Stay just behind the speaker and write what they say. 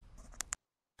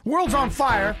World's on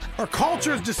fire. Our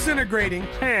culture is disintegrating.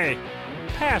 Hey,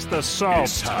 pass the salt.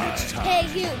 It's time.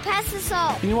 Hey, you, pass the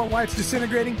salt. You know why it's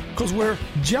disintegrating? Because we're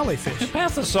jellyfish.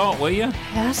 Pass the salt, will you?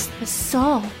 Pass the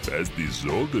salt. Pass the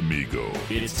salt, amigo.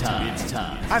 It's time.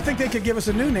 I think they could give us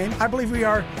a new name. I believe we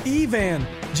are Evan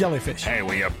jellyfish. Hey,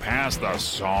 will you pass the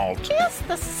salt? Pass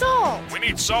the salt. We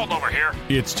need salt over here.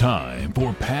 It's time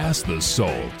for Pass the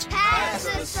Salt. Pass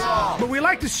the salt. But we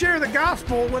like to share the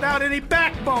gospel without any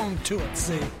backbone to it,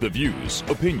 see? The views,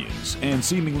 opinions, and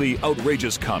seemingly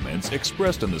outrageous comments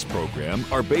expressed in this program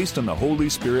are based on the Holy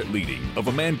Spirit leading of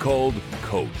a man called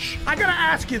Coach. I gotta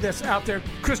ask you this out there,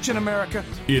 Christian America.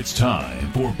 It's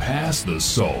time for Pass the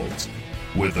Salt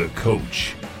with the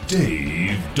Coach,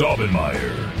 Dave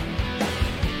Daubenmire.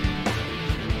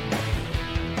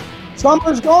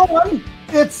 Summer's gone.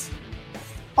 It's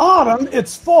autumn.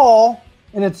 It's fall,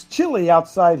 and it's chilly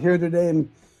outside here today, and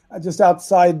just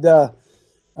outside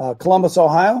Columbus,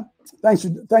 Ohio. Thanks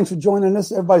for joining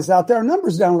us. Everybody's out there. Our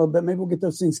numbers down a little bit. Maybe we'll get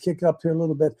those things kicked up here a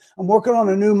little bit. I'm working on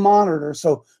a new monitor,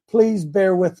 so please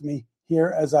bear with me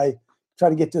here as I try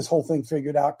to get this whole thing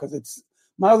figured out, because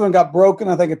my other one got broken.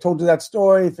 I think I told you that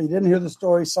story. If you didn't hear the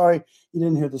story, sorry you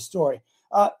didn't hear the story.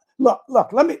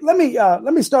 Look. Let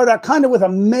me start out kind of with a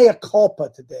mea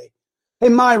culpa today. Hey,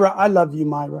 Myra, I love you,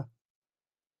 Myra.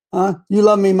 You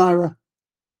love me, Myra?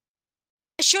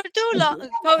 I sure do,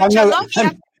 Coach. I love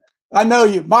you. I know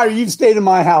you, Myra. You've stayed in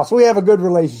my house. We have a good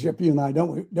relationship, you and I,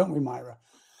 don't we, Myra?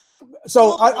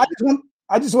 So I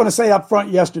just want to say up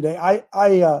front. Yesterday, I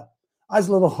was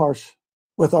a little harsh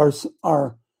with our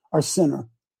sinner.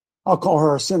 I'll call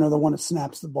her our sinner, the one that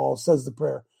snaps the ball, says the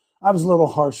prayer. I was a little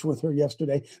harsh with her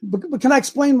yesterday, but can I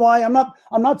explain why? I'm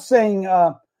not saying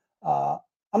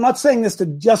this to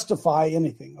justify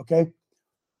anything. Okay,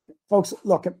 folks,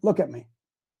 look at me.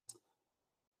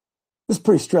 It's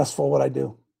pretty stressful what I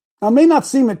do. Now, it may not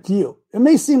seem it to you. It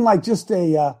may seem like this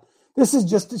is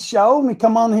just a show, and we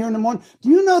come on here in the morning. Do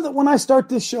you know that when I start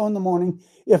this show in the morning,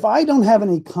 if I don't have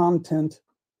any content,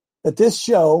 that this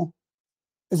show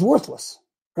is worthless,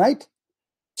 right?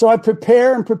 So I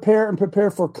prepare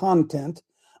for content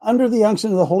under the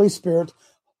unction of the Holy Spirit,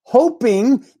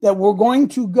 hoping that we're going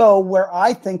to go where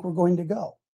I think we're going to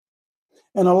go.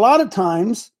 And a lot of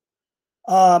times,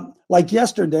 like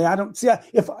yesterday, I don't see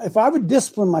if I would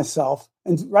discipline myself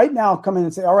and right now come in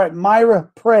and say, all right, Myra,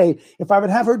 pray. If I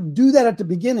would have her do that at the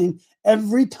beginning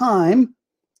every time,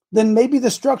 then maybe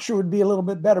the structure would be a little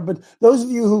bit better. But those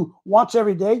of you who watch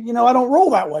every day, I don't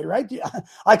roll that way, right?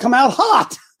 I come out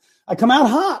hot.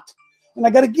 And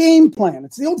I got a game plan.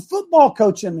 It's the old football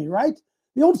coach in me, right?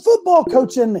 The old football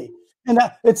coach in me. And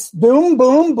it's boom,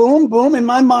 boom, boom, boom. In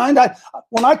my mind,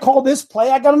 when I call this play,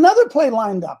 I got another play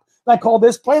lined up. I call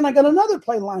this play, and I got another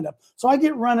play lined up. So I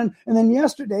get running. And then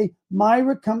yesterday,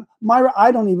 Myra,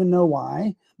 I don't even know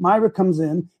why. Myra comes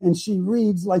in, and she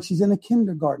reads like she's in a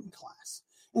kindergarten class.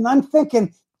 And I'm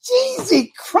thinking,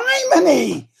 Jeezy,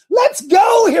 criminy, let's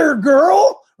go here,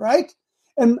 girl, right?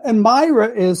 And Myra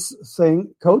is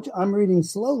saying, Coach, I'm reading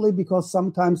slowly because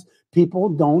sometimes people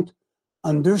don't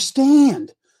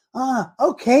understand.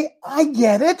 Okay, I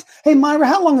get it. Hey, Myra,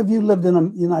 how long have you lived in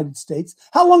the United States?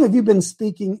 How long have you been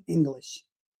speaking English?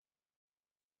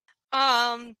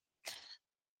 38,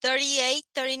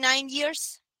 39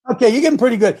 years. Okay, you're getting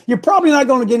pretty good. You're probably not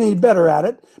going to get any better at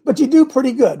it, but you do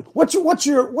pretty good. What's your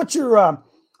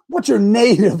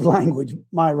native language,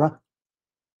 Myra?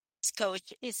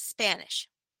 Coach, is Spanish.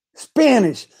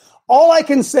 Spanish. All I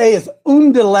can say is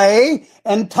un delay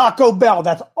and Taco Bell.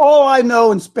 That's all I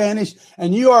know in Spanish.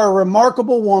 And you are a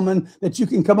remarkable woman that you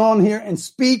can come on here and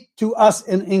speak to us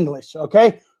in English.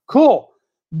 Okay, cool.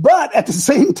 But at the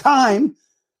same time,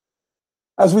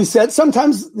 as we said,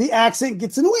 sometimes the accent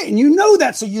gets in the way, and you know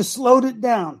that, so you slowed it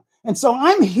down. And so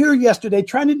I'm here yesterday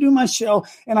trying to do my show,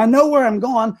 and I know where I'm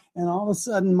going, and all of a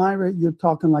sudden, Myra, you're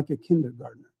talking like a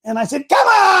kindergartner. And I said, come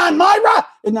on, Myra!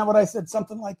 Isn't that what I said?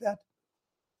 Something like that?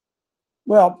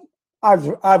 Well,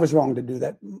 I was wrong to do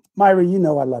that. Myra, you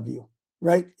know I love you,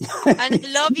 right? I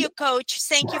love you, Coach.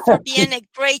 Thank you for being a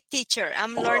great teacher.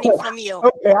 I'm learning from you.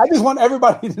 Okay, I just want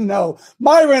everybody to know,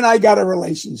 Myra and I got a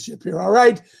relationship here, all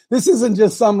right? This isn't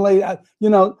just some lady,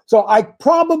 so I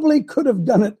probably could have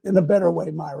done it in a better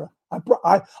way, Myra.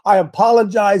 I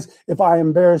apologize if I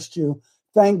embarrassed you.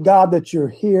 Thank God that you're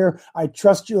here. I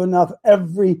trust you enough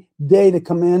every day to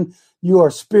come in. You are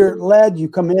spirit-led. You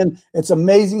come in. It's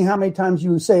amazing how many times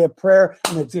you say a prayer,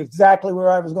 and it's exactly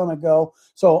where I was going to go.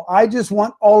 So I just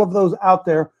want all of those out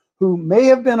there who may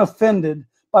have been offended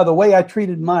by the way I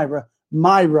treated Myra.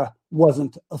 Myra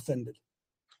wasn't offended.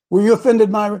 Were you offended,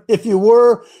 Myra? If you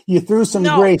were, you threw some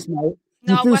grace, Myra.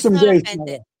 You threw some grace,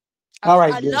 Myra. All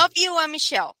right. I Good. love you and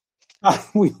Michelle.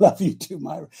 We love you too,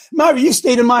 Myra. Myra, you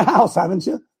stayed in my house, haven't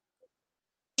you?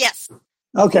 Yes.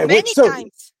 Okay. Many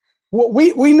times.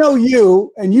 We know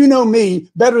you and you know me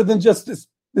better than just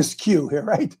this cue here,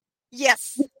 right?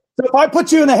 Yes. So if I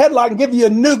put you in a headlock and give you a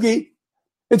noogie,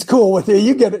 it's cool with you.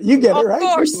 You get it. You get it, right? Of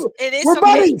course. It is We're okay.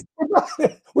 buddies.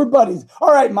 We're buddies.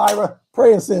 All right, Myra,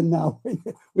 pray us in now.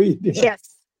 We do.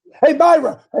 Yes. Hey,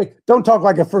 Myra. Hey, don't talk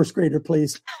like a first grader,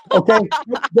 please. Okay?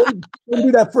 don't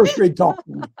do that first grade talk.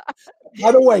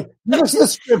 By the way, give us the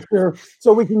scripture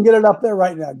so we can get it up there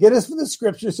right now. Get us the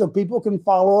scripture so people can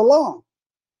follow along.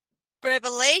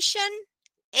 Revelation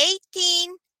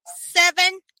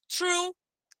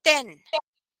 18:7-10.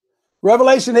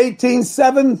 Revelation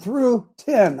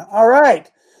 18:7-10. All right.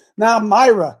 Now,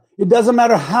 Myra, it doesn't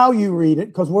matter how you read it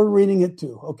because we're reading it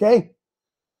too, okay?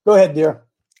 Go ahead, dear.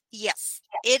 Yes,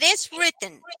 it is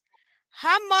written,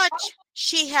 how much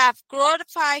she hath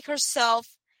glorified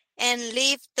herself and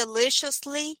lived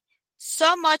deliciously,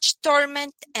 so much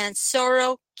torment and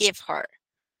sorrow give her.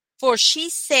 For she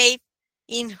said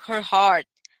in her heart,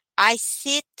 I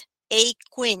sit a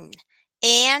queen,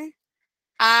 and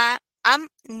I am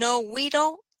no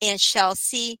widow, and shall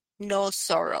see no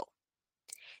sorrow.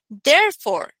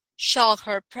 Therefore shall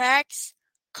her plagues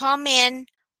come in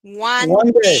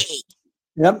one day.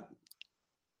 Yep.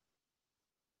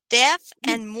 Death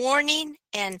and mourning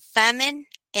and famine,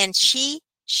 and she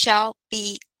shall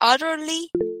be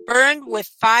utterly burned with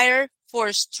fire,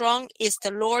 for strong is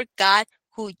the Lord God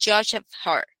who judgeth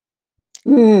her.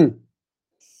 Mm.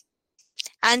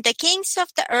 And the kings of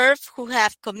the earth who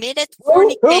have committed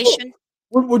fornication.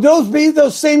 Would those be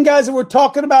those same guys that we're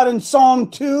talking about in Psalm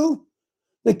 2?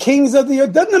 The kings of the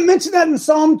earth. Doesn't it mention that in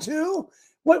Psalm 2?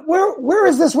 Where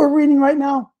is this we're reading right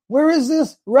now? Where is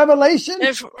this? Revelation?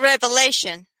 There's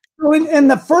Revelation. So in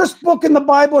the first book in the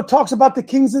Bible, it talks about the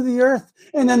kings of the earth.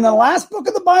 And in the last book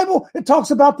of the Bible, it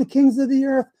talks about the kings of the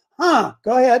earth. Go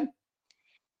ahead.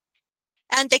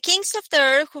 And the kings of the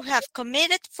earth who have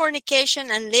committed fornication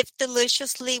and lived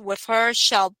deliciously with her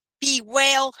shall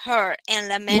bewail her and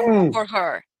lament for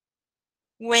her,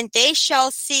 when they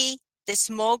shall see the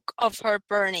smoke of her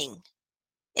burning,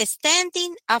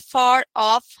 standing afar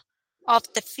off of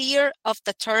the fear of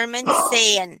the torment,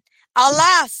 saying,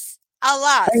 Alas,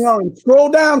 alas. Hang on. Scroll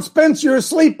down, Spence. You're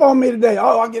asleep on me today.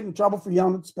 Oh, I'll get in trouble for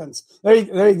yelling at Spence.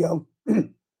 There you go.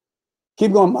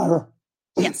 Keep going, Myra.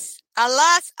 Yes.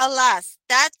 Alas, alas,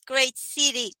 that great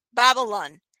city,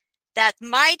 Babylon, that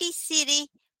mighty city,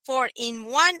 for in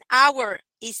 1 hour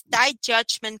is thy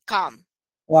judgment come.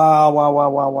 Wow.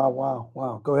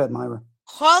 Go ahead, Myra.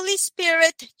 Holy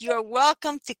Spirit, you're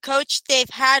welcome to Coach Dave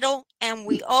Haddle, and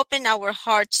we open our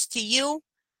hearts to you.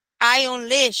 I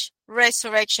unleash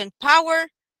resurrection power,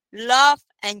 love,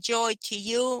 and joy to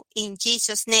you in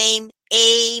Jesus' name.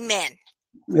 Amen.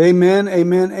 Amen,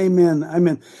 amen, amen,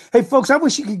 amen. Hey, folks, I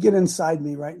wish you could get inside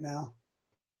me right now.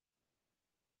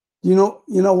 You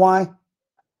know why?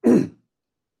 You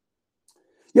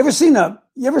ever seen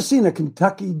a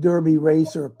Kentucky Derby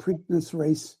race or a Preakness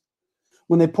race?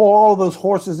 When they pull all of those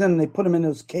horses in and they put them in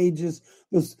those cages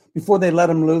before they let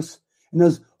them loose, and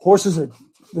those horses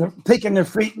they're taking their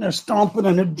feet and they're stomping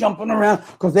and they're jumping around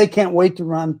because they can't wait to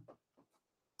run.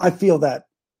 I feel that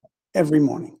every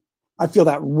morning. I feel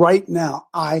that right now.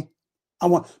 I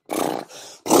want to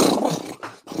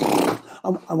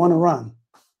run.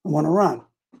 I want to run.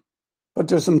 But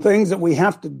there's some things that we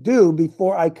have to do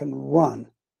before I can run.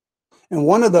 And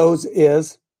one of those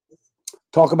is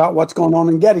talk about what's going on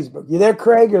in Gettysburg. You there,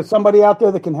 Craig, or somebody out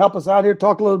there that can help us out here?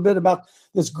 Talk a little bit about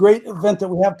this great event that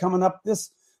we have coming up this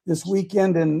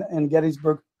weekend in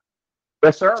Gettysburg.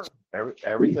 Yes, sir.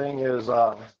 Everything is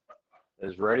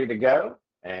ready to go,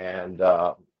 and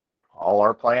all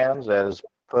our plans as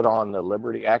put on the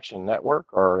Liberty Action Network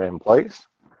are in place.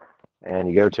 And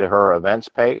you go to her events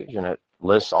page, and it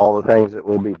lists all the things that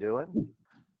we'll be doing.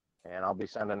 And I'll be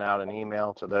sending out an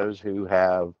email to those who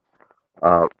have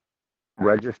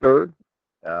registered.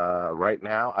 Right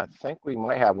now, I think we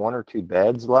might have 1 or 2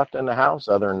 beds left in the house.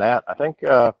 Other than that, I think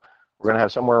we're going to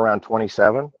have somewhere around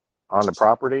 27 on the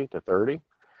property to 30.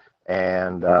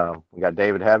 And we got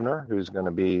David Hebner, who's going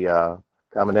to be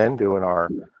coming in doing our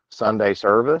Sunday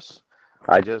service.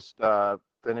 I just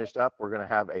finished up. We're going to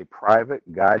have a private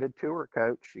guided tour,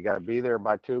 Coach. You got to be there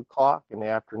by 2:00 in the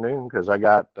afternoon because I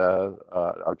got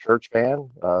a church van,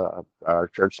 our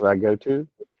church that I go to.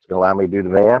 It's going to allow me to do the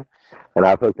van, and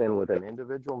I've hooked in with an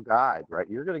individual guide. Right,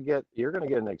 you're going to get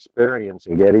an experience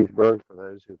in Gettysburg for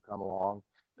those who come along.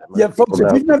 Yeah, folks,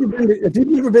 if you've never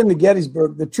been to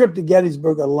Gettysburg, the trip to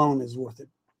Gettysburg alone is worth it.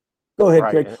 Go ahead,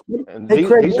 right. Craig. Hey,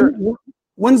 Craig,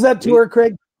 when's that tour,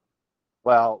 Craig?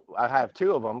 Well, I have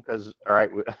two of them because, all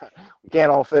right, we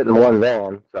can't all fit in one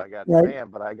van. So I got the Right. van,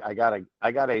 but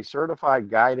I got a certified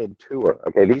guided tour.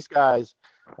 Okay, these guys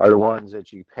are the ones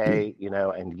that you pay,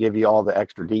 and give you all the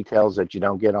extra details that you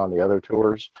don't get on the other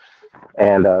tours.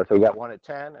 And so we got one at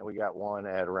 10 and we got one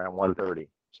at around 1:30.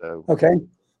 So Okay.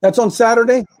 That's on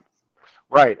Saturday?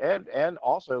 right, and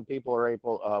also people are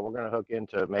able. We're going to hook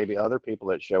into maybe other people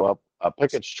that show up.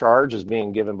 Pickett's charge is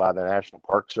being given by the National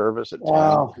Park Service at 10.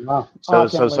 Wow. So I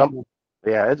can't wait. some,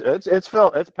 yeah, it's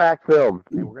filled. It's packed filled,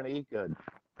 and we're going to eat good.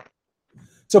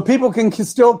 So people can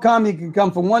still come. You can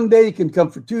come for one day. You can come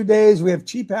for 2 days. We have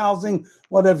cheap housing,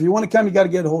 whatever. If you want to come, you got to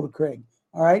get a hold of Craig.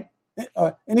 All right.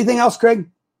 Anything else, Craig?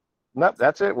 Nope,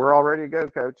 that's it. We're all ready to go,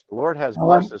 Coach. The Lord has All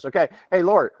right. blessed us. Okay, hey,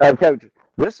 Lord, Coach.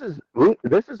 This is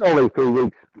only 3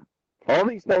 weeks. All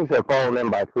these things have fallen in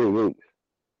by 3 weeks.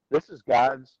 This is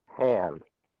God's hand.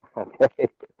 Okay.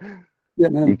 Yeah,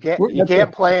 man. You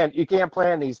can't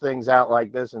plan these things out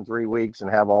like this in 3 weeks and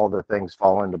have all the things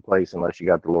fall into place unless you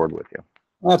got the Lord with you.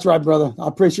 That's right, brother. I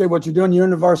appreciate what you're doing. You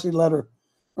earned a varsity letter.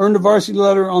 Earned a varsity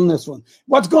letter on this one.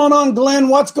 What's going on, Glenn?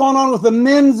 What's going on with the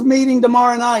men's meeting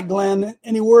tomorrow night, Glenn?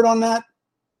 Any word on that?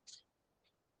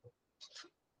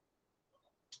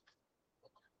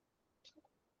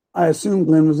 I assume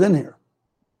Glenn was in here.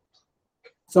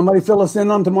 Somebody fill us in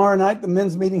on tomorrow night, the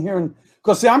men's meeting here.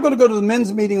 Because, see, I'm going to go to the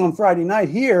men's meeting on Friday night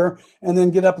here and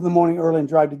then get up in the morning early and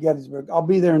drive to Gettysburg. I'll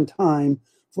be there in time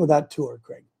for that tour,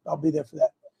 Craig. I'll be there for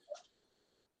that.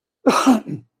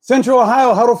 Central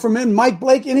Ohio Huddle for Men. Mike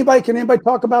Blake, can anybody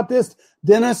talk about this?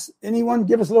 Dennis, anyone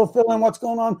give us a little fill in what's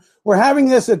going on? We're having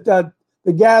this at the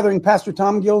gathering, Pastor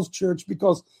Tom Gill's church,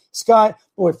 because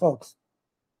folks,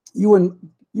 you wouldn't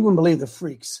believe the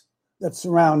freaks that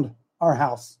surround our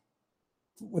house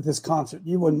with this concert.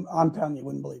 I'm telling you,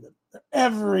 wouldn't believe it. They're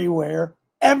everywhere.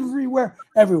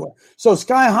 So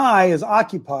Sky High is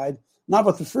occupied, not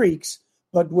with the freaks,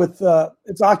 but with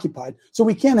it's occupied. So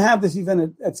we can't have this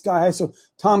event at Sky High. So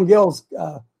Tom Gill's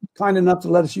kind enough to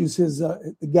let us use his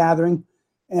the gathering,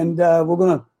 and we're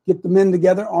going to get the men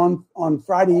together on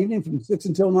Friday evening from 6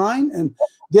 until 9. And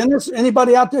Dennis,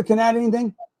 anybody out there can add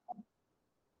anything?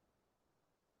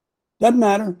 Doesn't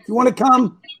matter. If you want to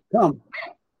come.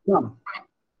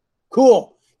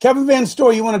 Cool. Kevin Van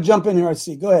Story, you want to jump in here? I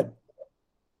see. Go ahead.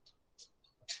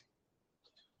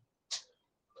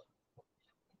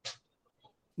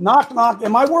 Knock, knock.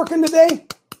 Am I working today?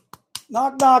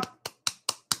 Knock, knock.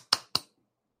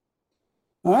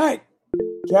 All right.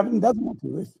 Kevin doesn't want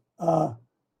to.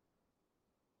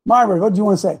 Myra, what do you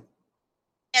want to say?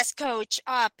 Yes, Coach.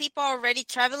 People are already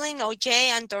traveling, OJ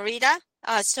and Dorita.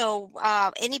 So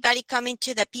anybody coming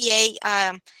to the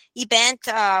PA event,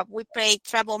 we pray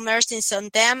travel mercies on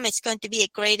them. It's going to be a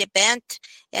great event,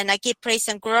 and I give praise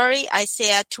and glory.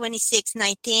 Isaiah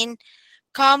 26:19.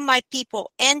 Come, my people,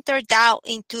 enter thou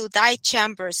into thy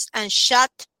chambers, and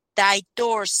shut thy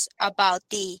doors about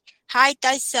thee. Hide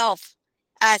thyself,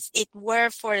 as it were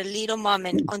for a little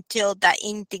moment, until thy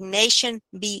indignation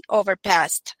be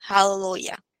overpast.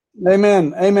 Hallelujah.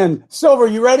 Amen. Amen. Silver,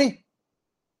 you ready?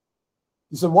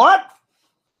 You said, what?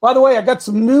 By the way, I got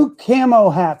some new camo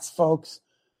hats, folks.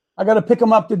 I got to pick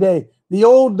them up today. The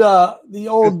old,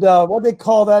 what they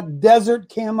call that, desert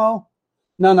camo?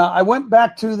 No, I went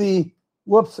back to the,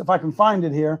 whoops, if I can find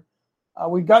it here.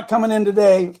 We got coming in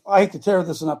today. I hate to tear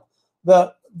this one up.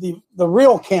 The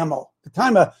real camo, the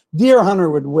kind a deer hunter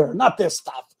would wear, not this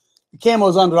stuff. The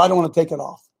camo's under. I don't want to take it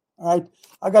off. All right.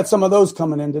 I got some of those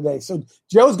coming in today. So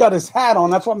Joe's got his hat on.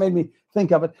 That's what made me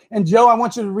think of it. And Joe, I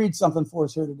want you to read something for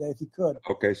us here today, if you could.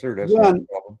 Okay, sir. That's not a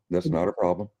problem. That's not a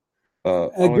problem.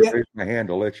 I'll raise my hand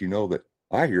to let you know that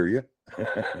I hear you.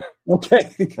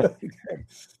 Okay.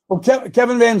 Well,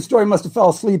 Kevin Van Story must have fell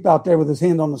asleep out there with his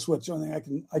hand on the switch. Only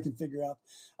I can figure out.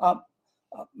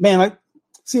 Man, I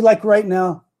see. Like right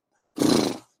now,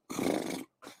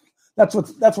 that's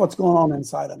what's going on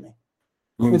inside of me.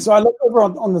 And so I look over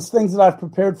on the things that I've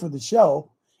prepared for the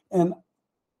show, and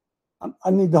I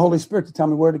need the Holy Spirit to tell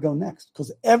me where to go next,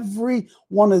 because every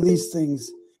one of these things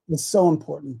is so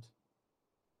important.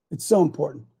 It's so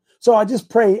important. So I just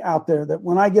pray out there that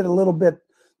when I get a little bit,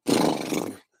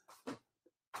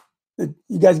 that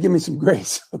you guys give me some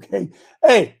grace, okay?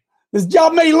 Hey, this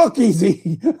job may look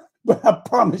easy, but I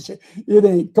promise you, it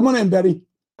ain't. Come on in, Betty.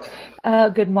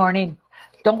 Good morning.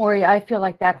 Don't worry, I feel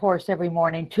like that horse every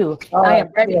morning, too. I am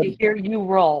ready to hear you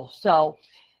roll. So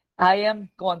I am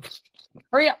going,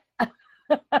 hurry up.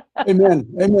 Amen.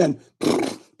 Amen.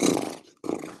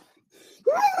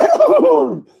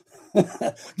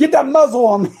 Get that muzzle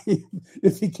on me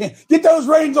if you can. Get those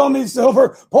reins on me,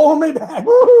 Silver. Pull me back.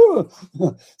 Woo!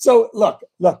 So look.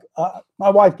 My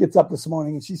wife gets up this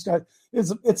morning and she starts.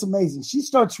 It's amazing. She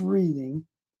starts reading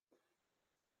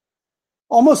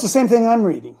almost the same thing I'm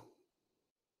reading,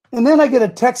 and then I get a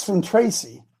text from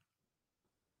Tracy,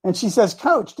 and she says,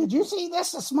 "Coach, did you see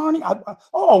this morning?"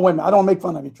 Oh, wait a minute. I don't make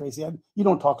fun of you, Tracy. You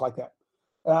don't talk like that.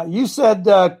 You said,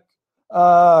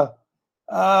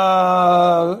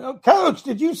 "Coach,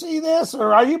 did you see this?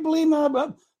 Or are you believing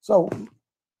that?" So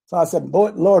I said,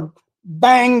 "Boy, Lord,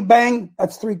 bang, bang."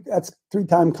 That's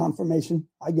three-time confirmation.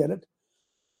 I get it.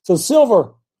 So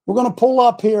Silver, we're going to pull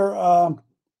up here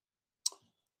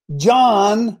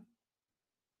John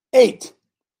 8.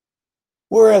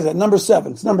 Where is it? Number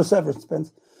 7. It's number 7,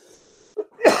 Spence.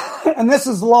 And this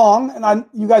is long, and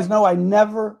you guys know I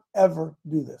never, ever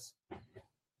do this.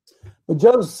 But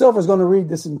Joe Silver is going to read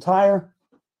this entire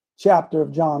chapter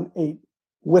of John 8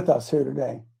 with us here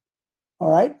today.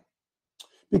 All right?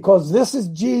 Because this is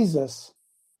Jesus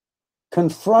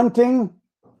confronting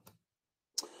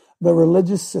the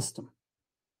religious system.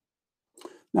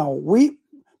 Now,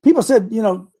 people said,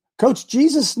 Coach,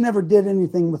 Jesus never did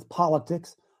anything with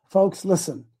politics. Folks,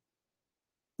 listen.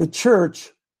 The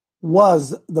church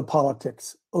was the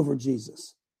politics over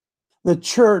Jesus. The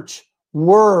church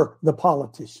were the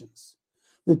politicians.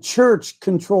 The church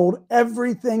controlled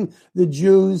everything the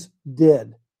Jews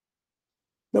did.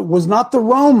 That was not the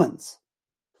Romans.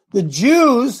 The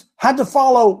Jews had to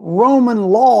follow Roman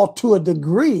law to a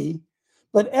degree,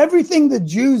 but everything the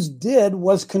Jews did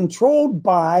was controlled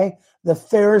by the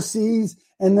Pharisees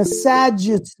and the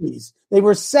Sadducees. They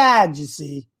were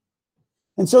Sadducees.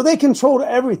 And so they controlled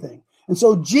everything. And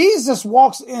so Jesus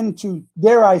walks into,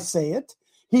 dare I say it,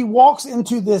 he walks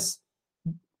into this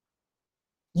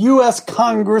U.S.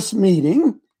 Congress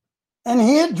meeting and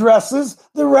he addresses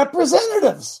the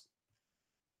representatives.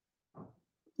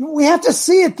 We have to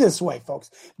see it this way, folks.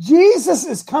 Jesus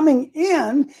is coming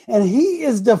in and he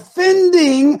is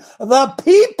defending the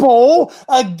people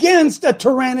against a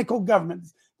tyrannical government.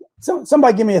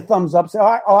 Somebody give me a thumbs up. Say,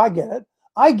 oh, I get it.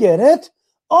 I get it.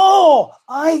 Oh,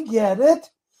 I get it.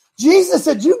 Jesus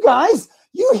said, you guys,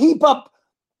 you heap up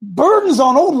burdens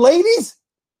on old ladies.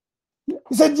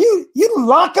 He said, you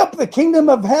lock up the kingdom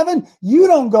of heaven. You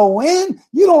don't go in.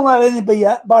 You don't let anybody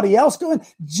else go in.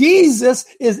 Jesus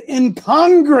is in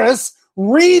Congress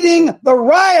reading the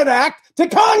riot act to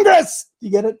Congress.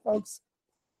 You get it, folks?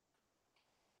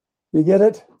 You get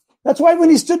it? That's why when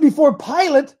he stood before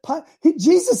Pilate,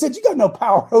 Jesus said, you got no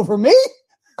power over me.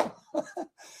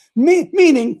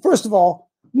 Meaning, first of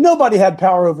all, nobody had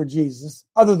power over Jesus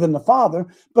other than the Father,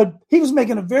 but he was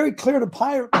making it very clear to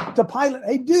Pilate,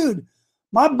 hey, dude,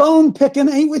 my bone picking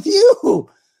ain't with you.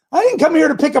 I didn't come here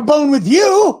to pick a bone with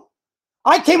you.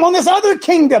 I came on this other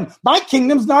kingdom. My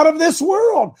kingdom's not of this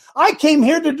world. I came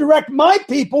here to direct my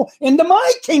people into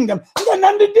my kingdom. It got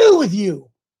nothing to do with you.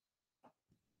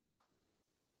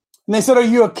 And they said, are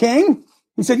you a king?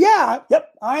 He said, yep,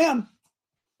 I am.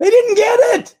 They didn't get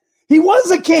it. He was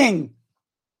a king,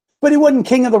 but he wasn't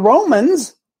king of the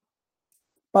Romans.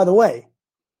 By the way,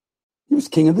 he was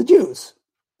king of the Jews.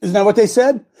 Isn't that what they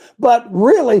said? But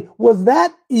really, was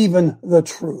that even the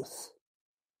truth?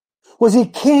 Was he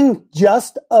king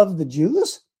just of the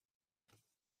Jews?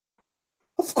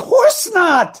 Of course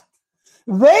not.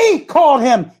 They called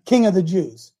him king of the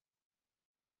Jews.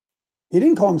 He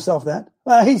didn't call himself that.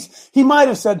 He might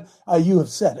have said, you have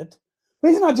said it.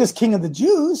 But he's not just king of the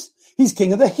Jews. He's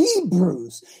king of the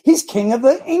Hebrews. He's king of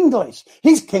the English.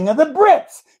 He's king of the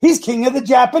Brits. He's king of the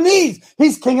Japanese.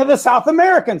 He's king of the South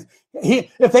Americans.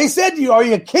 If they said to you, are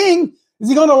you a king? Is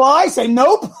he going to lie? Say,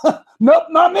 nope. Nope,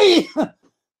 not me.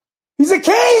 He's a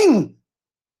king.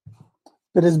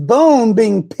 But his bone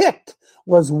being picked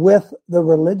was with the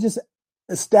religious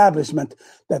establishment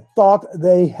that thought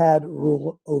they had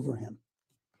rule over him.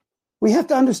 We have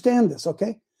to understand this,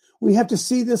 okay? We have to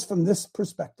see this from this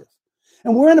perspective.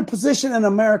 And we're in a position in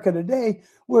America today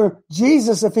where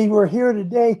Jesus, if he were here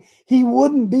today, he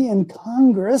wouldn't be in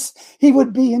Congress. He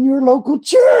would be in your local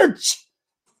church.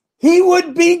 He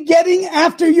would be getting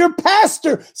after your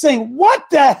pastor, saying, what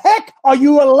the heck are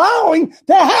you allowing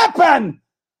to happen?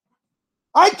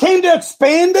 I came to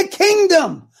expand the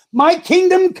kingdom. My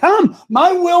kingdom come.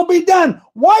 My will be done.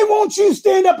 Why won't you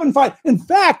stand up and fight? In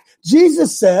fact,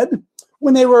 Jesus said,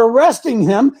 when they were arresting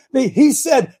him, he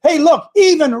said, hey, look,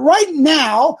 even right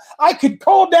now, I could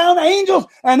call down angels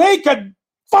and they could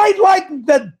fight like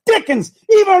the dickens,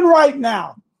 even right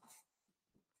now.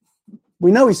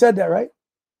 We know he said that, right?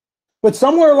 But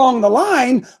somewhere along the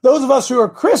line, those of us who are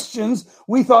Christians,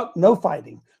 we thought, no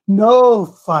fighting, No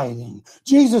fighting.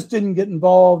 Jesus didn't get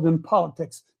involved in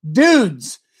politics.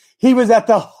 Dudes, he was at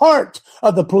the heart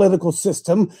of the political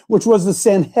system, which was the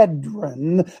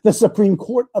Sanhedrin, the Supreme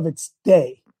Court of its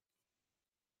day.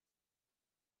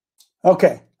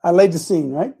 Okay, I laid the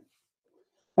scene, right?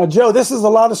 Now, Joe, this is a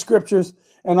lot of scriptures,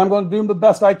 and I'm going to do the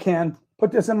best I can.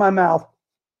 Put this in my mouth.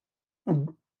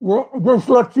 Just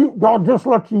let you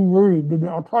read.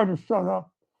 I'll try to shut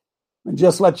up and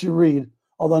just let you read,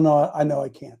 although I know I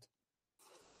can't.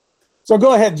 So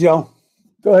go ahead, Joe.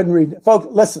 Go ahead and read. Folks,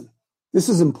 listen, this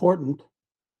is important.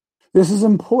 This is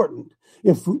important.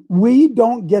 If we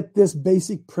don't get this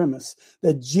basic premise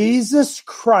that Jesus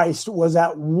Christ was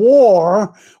at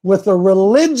war with the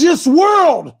religious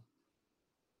world.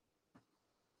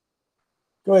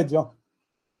 Go ahead, Joe.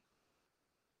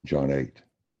 John 8.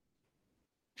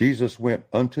 Jesus went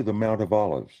unto the Mount of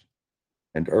Olives,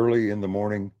 and early in the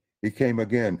morning he came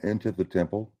again into the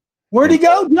temple. Where'd he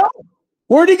go, Joe?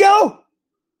 Where'd he go?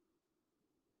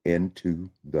 Into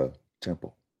the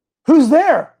temple. Who's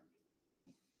there?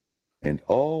 And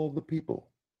all the people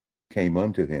came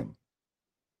unto him,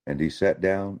 and he sat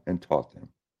down and taught them.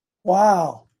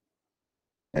 Wow.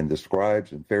 And the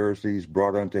scribes and Pharisees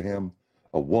brought unto him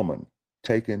a woman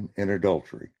taken in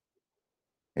adultery.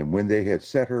 And when they had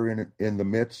set her in the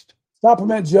midst. Stop a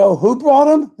minute, Joe. Who brought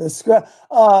him?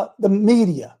 The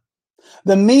media.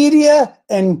 The media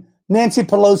and Nancy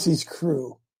Pelosi's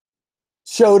crew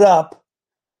showed up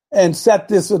and set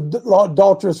this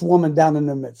adulterous woman down in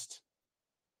their midst.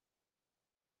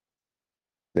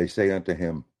 They say unto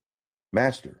him,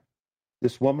 Master,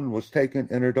 this woman was taken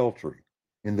in adultery,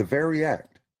 in the very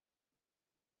act.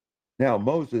 Now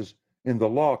Moses in the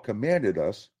law commanded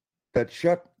us that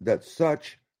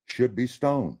such should be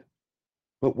stoned.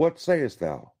 But what sayest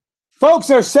thou? Folks,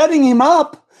 they're setting him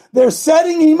up. They're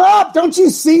setting him up. Don't you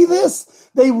see this?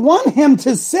 They want him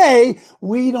to say,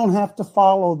 we don't have to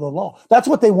follow the law. That's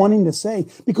what they want him to say,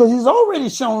 because he's already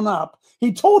shown up.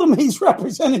 He told them he's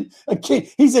representing a king.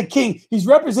 He's a king. He's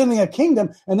representing a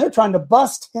kingdom, and they're trying to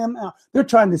bust him out. They're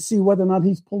trying to see whether or not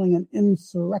he's pulling an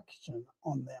insurrection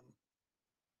on them.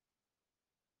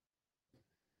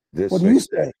 What do you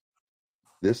say?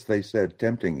 This they said,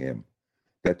 tempting him,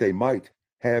 that they might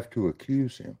have to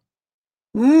accuse him.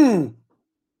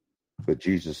 But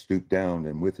Jesus stooped down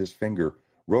and with his finger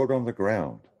wrote on the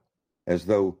ground, as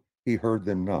though he heard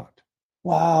them not.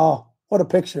 Wow, what a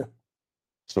picture.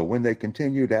 So when they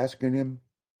continued asking him,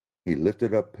 he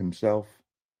lifted up himself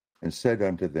and said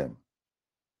unto them,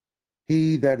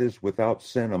 He that is without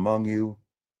sin among you,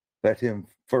 let him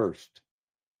first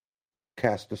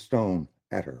cast a stone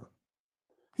at her.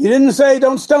 He didn't say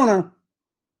don't stone her.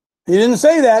 He didn't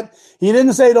say that. He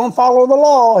didn't say don't follow the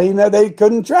law. They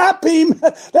couldn't trap him.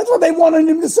 That's what they wanted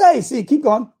him to say. See, keep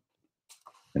going.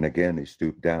 And again he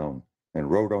stooped down and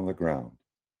wrote on the ground.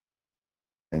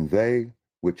 And they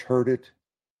which heard it,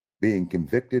 being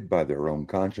convicted by their own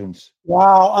conscience.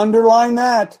 Wow, underline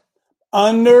that.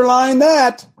 Underline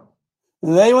that.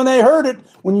 And when they heard it,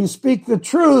 when you speak the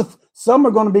truth, some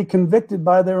are going to be convicted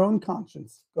by their own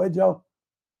conscience. Go ahead, Joe.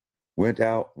 Went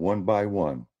out one by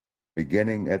one,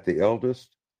 beginning at the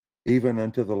eldest, even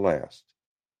unto the last.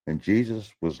 And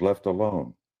Jesus was left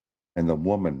alone, and the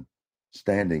woman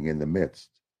standing in the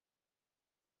midst.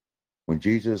 When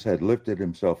Jesus had lifted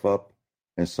himself up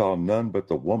and saw none but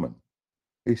the woman,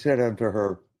 he said unto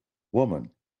her,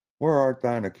 Woman, where are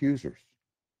thine accusers?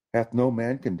 Hath no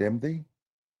man condemned thee?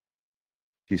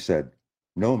 She said,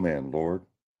 No man, Lord.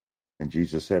 And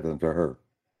Jesus said unto her,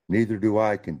 Neither do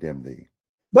I condemn thee.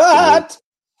 But,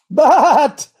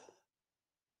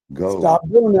 go. Stop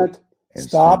doing it.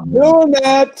 Stop doing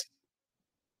it.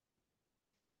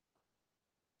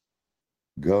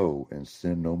 Go and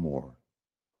sin no more.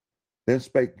 Then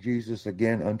spake Jesus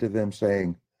again unto them,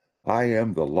 saying, I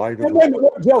am the light of the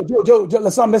world. Joe,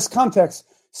 let's not miss context.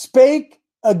 Spake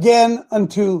again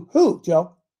unto who,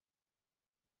 Joe?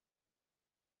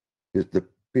 It's the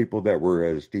people that were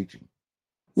at his teaching.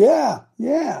 Yeah.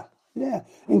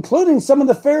 Including some of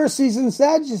the Pharisees and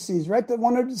Sadducees, right? That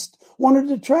wanted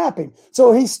to trap him.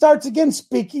 So he starts again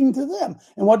speaking to them.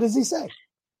 And what does he say?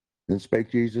 Then spake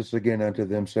Jesus again unto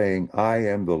them, saying, I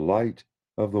am the light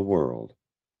of the world.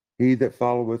 He that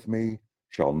followeth me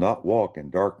shall not walk in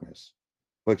darkness,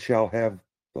 but shall have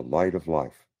the light of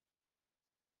life.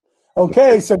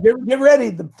 Okay, so get ready.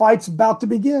 The fight's about to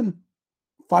begin.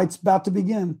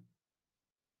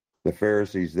 The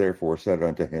Pharisees therefore said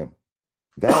unto him,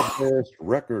 Thou bearest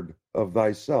record of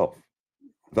thyself.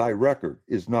 Thy record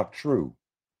is not true.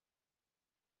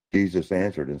 Jesus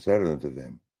answered and said unto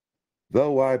them,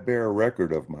 Though I bear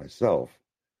record of myself,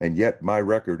 and yet my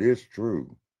record is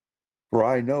true. For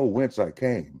I know whence I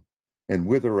came, and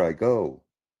whither I go,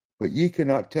 but ye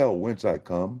cannot tell whence I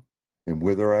come, and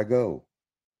whither I go.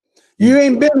 You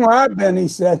ain't been where I've been, he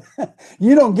said.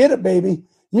 You don't get it, baby.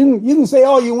 You can say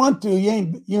all you want to. You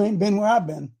ain't been where I've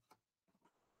been.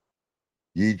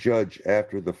 Ye judge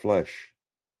after the flesh.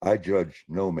 I judge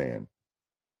no man.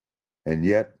 And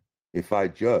yet, if I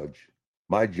judge,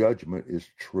 my judgment is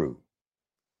true.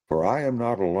 For I am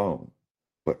not alone,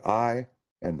 but I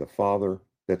and the Father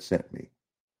that sent me.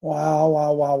 Wow,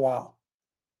 wow, wow, wow.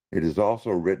 It is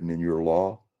also written in your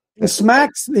law. He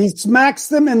smacks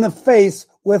them in the face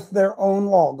with their own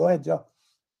law. Go ahead, Joe.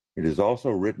 It is also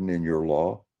written in your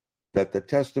law that the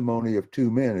testimony of two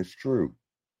men is true.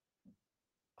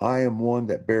 I am one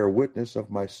that bear witness of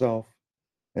myself,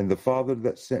 and the Father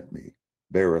that sent me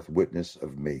beareth witness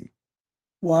of me.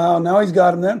 Wow, now he's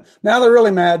got them then. Now they're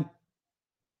really mad.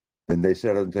 Then they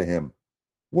said unto him,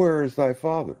 Where is thy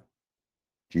Father?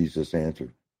 Jesus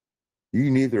answered, Ye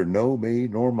neither know me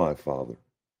nor my Father.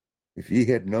 If ye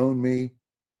had known me,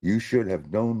 you should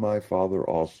have known my Father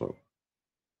also.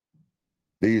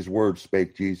 These words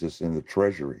spake Jesus in the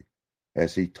treasury,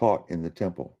 as he taught in the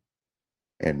temple.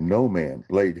 And no man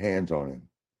laid hands on him,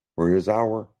 for his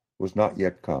hour was not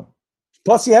yet come.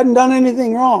 Plus, he hadn't done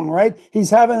anything wrong, right? He's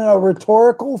having a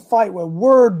rhetorical fight, with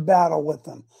word battle with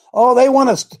them. Oh, they want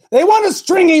to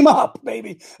string him up,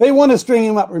 baby. They want to string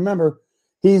him up. Remember,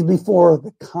 he's before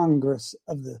the Congress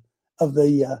of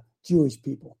the Jewish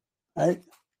people, right?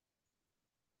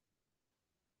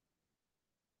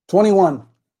 21.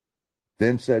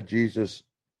 Then said Jesus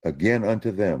again unto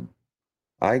them,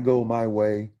 I go my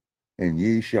way, and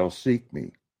ye shall seek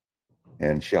me,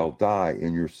 and shall die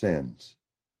in your sins.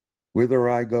 Whither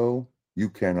I go, you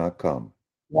cannot come.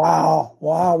 Wow,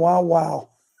 wow, wow, wow.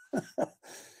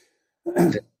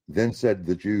 Then said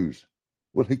the Jews,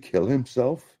 Will he kill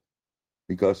himself?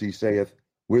 Because he saith,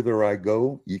 Whither I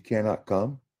go, ye cannot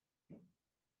come?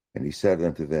 And he said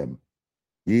unto them,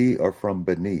 Ye are from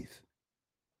beneath.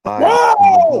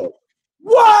 Whoa!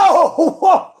 Whoa!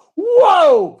 Whoa!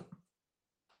 Whoa!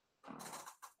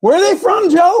 Where are they from,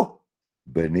 Joe?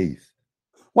 Beneath.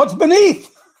 What's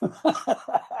beneath?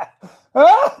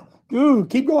 Huh? Ooh,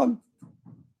 keep going.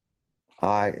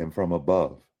 I am from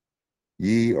above.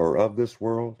 Ye are of this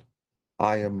world.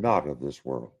 I am not of this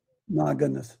world. My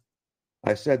goodness.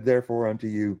 I said therefore unto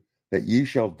you that ye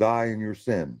shall die in your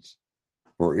sins.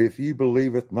 For if ye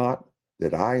believeth not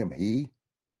that I am he,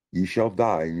 ye shall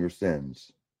die in your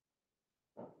sins.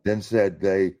 Then said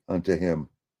they unto him,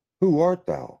 Who art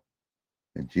thou?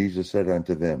 And Jesus said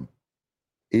unto them,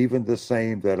 Even the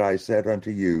same that I said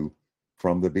unto you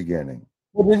from the beginning.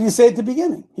 What did he say at the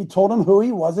beginning? He told him who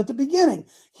he was at the beginning.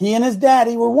 He and his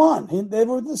daddy were one. They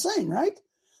were the same, right?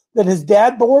 That his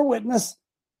dad bore witness,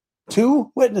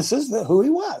 two witnesses, that who he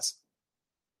was.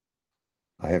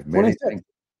 I have many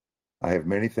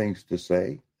things to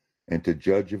say and to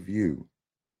judge of you.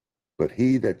 But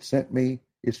he that sent me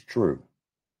is true,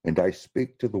 and I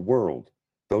speak to the world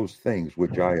those things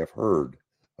which I have heard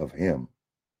of him.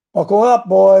 Buckle up,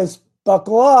 boys.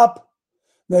 Buckle up.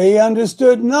 They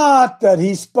understood not that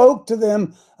he spoke to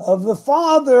them of the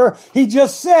Father. He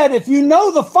just said, if you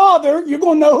know the Father, you're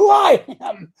going to know who I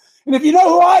am. And if you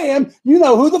know who I am, you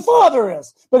know who the Father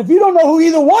is. But if you don't know who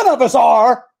either one of us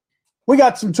are, we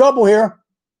got some trouble here.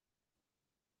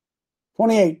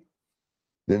 28.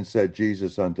 Then said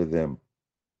Jesus unto them,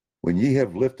 When ye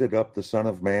have lifted up the Son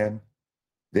of Man,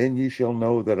 then ye shall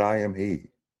know that I am he,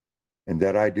 and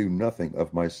that I do nothing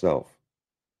of myself,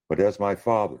 but as my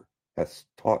Father hath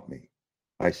taught me,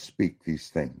 I speak these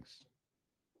things.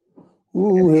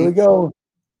 Ooh, here we go.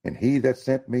 And he that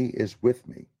sent me is with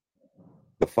me.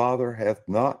 The Father hath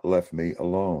not left me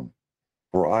alone,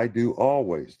 for I do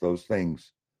always those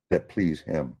things that please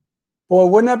him. Boy,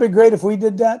 wouldn't that be great if we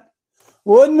did that?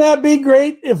 Wouldn't that be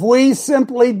great if we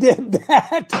simply did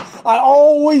that? I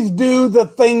always do the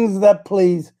things that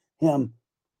please him.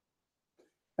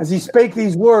 As he spake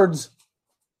these words,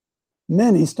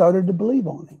 many started to believe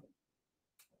on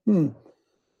him.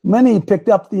 Many picked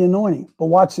up the anointing. But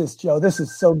watch this, Joe. This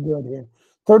is so good here.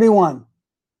 31.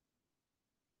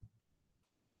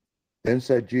 Then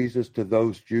said Jesus to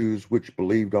those Jews which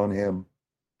believed on him,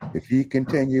 If ye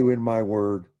continue in my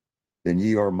word, then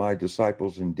ye are my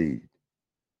disciples indeed.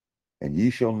 And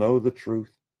ye shall know the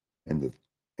truth, and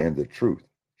the truth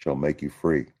shall make you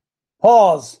free.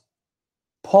 Pause.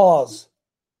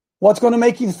 What's going to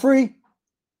make you free?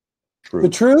 Truth. The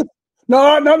truth?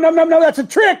 No, that's a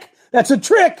trick. That's a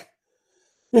trick.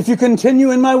 If you continue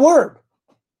in my word,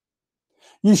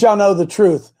 you shall know the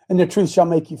truth, and the truth shall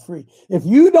make you free. If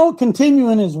you don't continue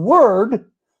in his word,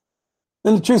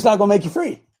 then the truth's not going to make you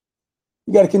free.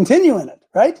 You got to continue in it,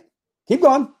 right? Keep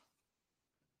going.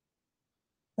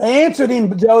 They answered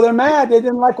him, Joe. They're mad. They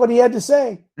didn't like what he had to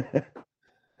say.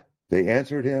 They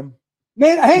answered him.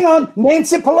 Man, hang on.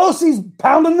 Nancy Pelosi's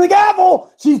pounding the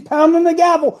gavel. She's pounding the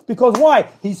gavel. Because why?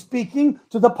 He's speaking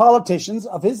to the politicians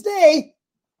of his day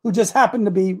who just happen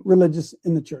to be religious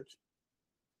in the church.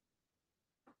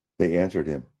 They answered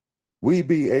him, we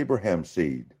be Abraham's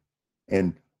seed,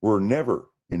 and were never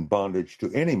in bondage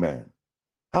to any man.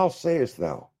 How sayest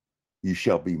thou, ye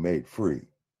shall be made free?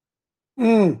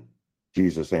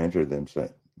 Jesus answered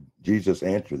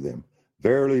them,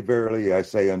 verily, verily, I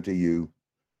say unto you,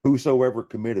 whosoever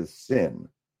committeth sin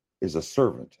is a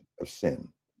servant of sin.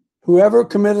 Whoever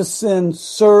committeth sin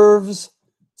serves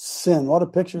sin. What a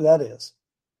picture that is.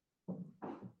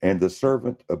 And the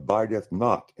servant abideth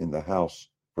not in the house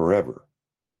forever,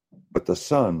 but the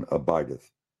Son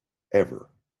abideth ever.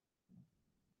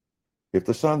 If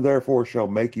the Son therefore shall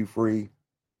make you free,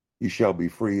 ye shall be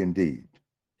free indeed.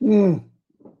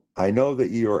 I know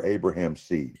that ye are Abraham's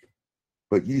seed,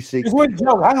 but ye seek... Hang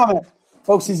on a minute.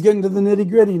 Folks, he's getting to the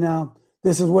nitty-gritty now.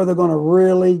 This is where they're going to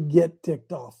really get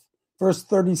ticked off. Verse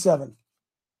 37.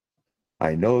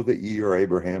 I know that ye are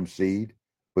Abraham's seed,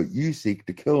 but ye seek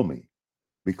to kill me,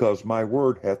 because my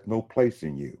word hath no place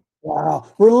in you. Wow.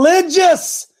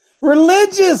 Religious.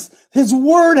 His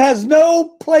word has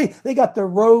no place. They got their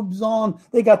robes on.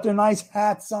 They got their nice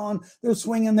hats on. They're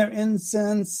swinging their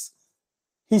incense.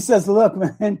 He says, look,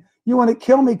 man, you want to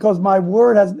kill me because my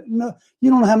word has no, you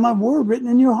don't have my word written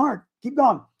in your heart. Keep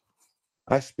going.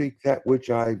 I speak that which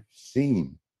I've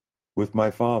seen with my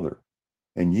father,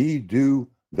 and ye do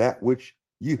that which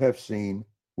you have seen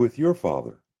with your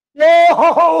father.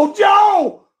 Oh,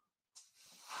 Joe!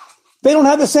 They don't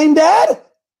have the same dad?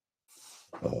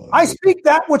 I speak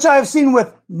that which I have seen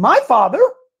with my father,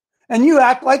 and you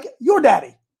act like your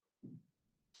daddy.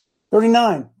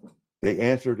 39. They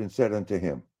answered and said unto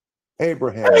him,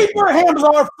 Abraham's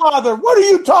our father. What are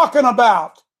you talking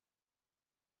about?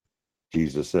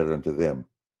 Jesus said unto them,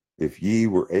 if ye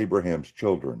were Abraham's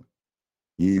children,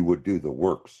 ye would do the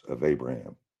works of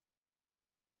Abraham.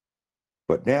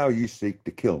 But now ye seek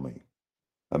to kill me,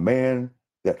 a man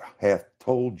that hath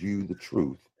told you the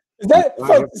truth.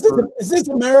 Is this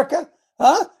America?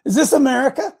 Huh? Is this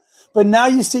America? But now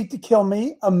you seek to kill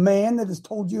me, a man that has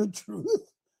told you the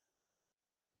truth.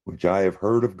 Which I have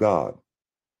heard of God.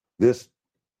 This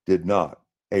did not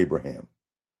Abraham.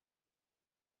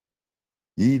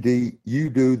 You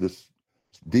do the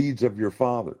deeds of your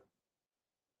father.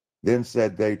 Then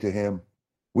said they to him,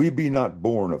 we be not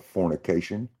born of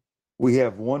fornication. We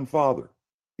have one Father,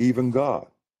 even God.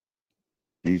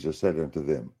 Jesus said unto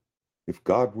them, if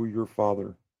God were your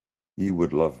Father, ye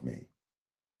would love me,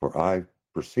 for I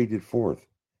proceeded forth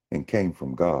and came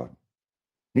from God.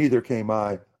 Neither came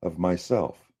I of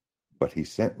myself, but he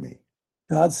sent me.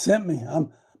 God sent me.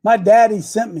 My daddy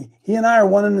sent me. He and I are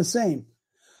one and the same.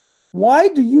 Why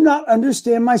do you not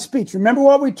understand my speech? Remember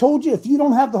what we told you? If you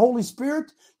don't have the Holy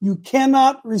Spirit, you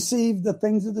cannot receive the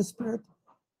things of the Spirit.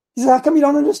 He said, how come you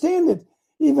don't understand it?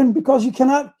 Even because you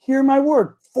cannot hear my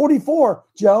word. 44,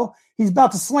 Joe. He's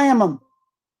about to slam him.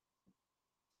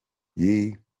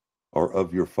 Ye are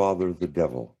of your father the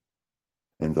devil,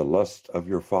 and the lust of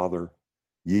your father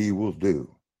ye will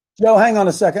do. Joe, hang on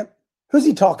a second. Who's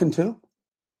he talking to?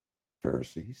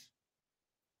 Pharisees.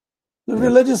 The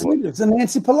religious leaders, the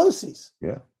Nancy Pelosi's.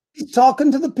 Yeah. He's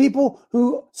talking to the people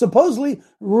who supposedly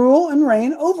rule and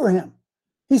reign over him.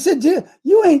 He said,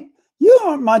 you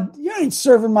ain't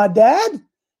serving my dad.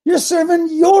 You're serving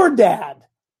your dad.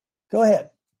 Go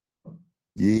ahead.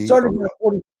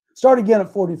 Start again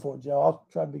at 44, Joe. I'll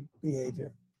try to behave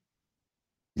here.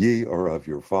 Ye are of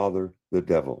your father the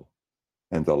devil,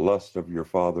 and the lust of your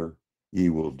father ye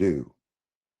will do.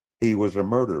 He was a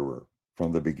murderer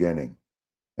from the beginning,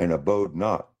 and abode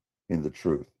not in the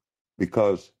truth,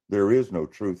 because there is no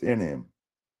truth in him.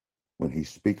 When he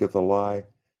speaketh a lie,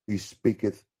 he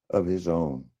speaketh of his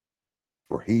own,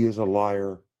 for he is a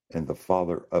liar and the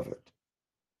father of it.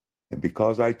 And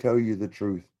because I tell you the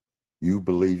truth, you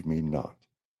believe me not.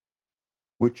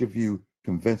 Which of you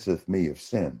convinceth me of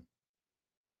sin?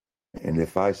 And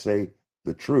if I say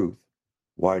the truth,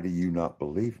 why do you not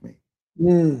believe me?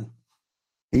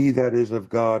 He that is of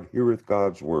God heareth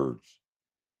God's words.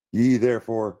 Ye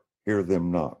therefore hear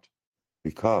them not,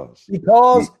 because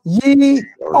ye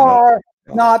are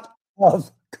not of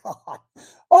God.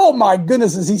 Oh my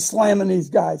goodness, is he slamming these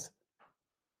guys?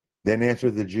 Then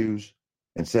answered the Jews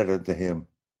and said unto him,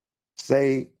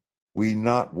 say we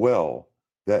not well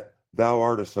that thou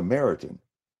art a Samaritan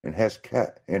and hast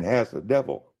a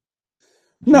devil?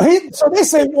 No, so they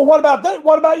say, well, what about that?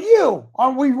 What about you?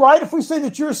 Aren't we right if we say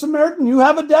that you're a Samaritan, you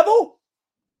have a devil?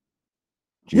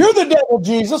 You're the devil,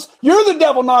 Jesus. You're the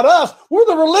devil, not us. We're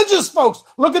the religious folks.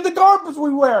 Look at the garments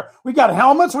we wear. We got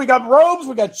helmets, we got robes,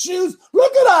 we got shoes.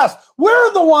 Look at us.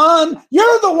 We're the one.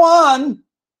 You're the one.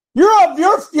 You're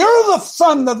the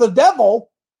son of the devil.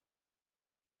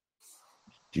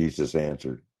 Jesus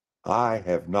answered, I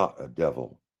have not a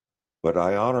devil, but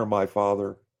I honor my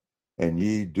Father, and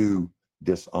ye do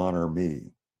dishonor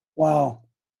me. Wow.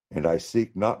 And I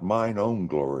seek not mine own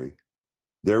glory.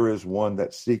 There is one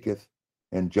that seeketh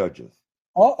and judgeth.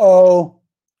 Uh-oh.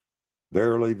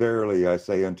 Verily, verily, I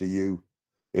say unto you,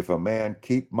 if a man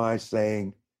keep my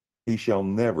saying, he shall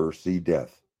never see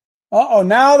death. Uh-oh.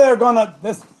 Now they're going to,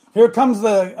 here comes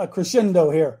the crescendo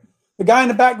here. The guy in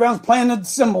the background's playing the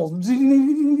cymbals.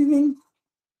 Then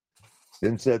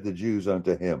said the Jews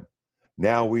unto him,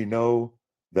 now we know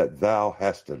that thou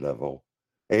hast a devil.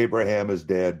 Abraham is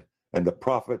dead, and the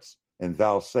prophets, and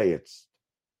thou sayest,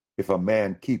 if a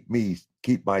man keep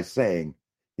my saying,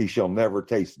 he shall never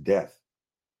taste death.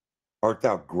 Art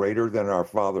thou greater than our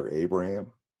father Abraham,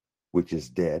 which is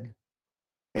dead,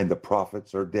 and the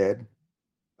prophets are dead?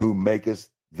 Who makest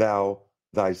thou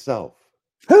thyself?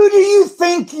 Who do you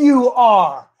think you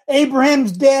are?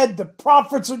 Abraham's dead. The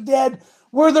prophets are dead.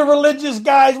 We're the religious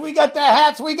guys. We got the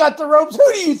hats. We got the robes.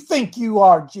 Who do you think you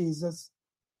are, Jesus?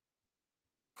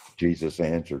 Jesus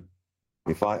answered,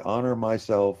 if I honor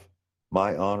myself,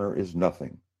 my honor is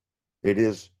nothing. It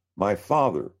is my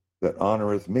Father that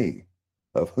honoreth me,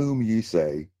 of whom ye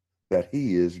say that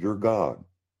he is your God.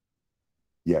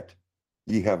 Yet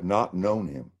ye have not known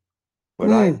him,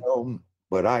 but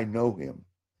I know him.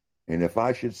 And if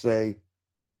I should say,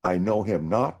 I know him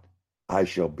not, I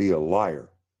shall be a liar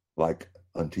like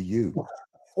unto you.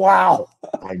 Wow.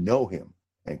 I know him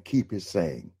and keep his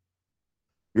saying.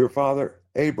 Your father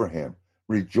Abraham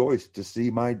rejoiced to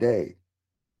see my day,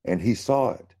 and he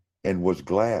saw it and was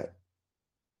glad.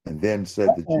 And then said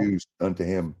the Jews unto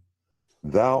him,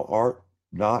 thou art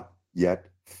not yet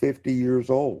 50 years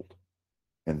old,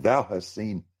 and thou hast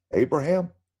seen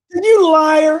Abraham? You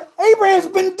liar. Abraham's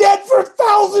been dead for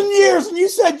 1,000 years, and you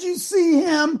said you see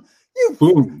him.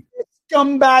 You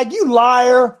scumbag. You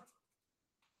liar.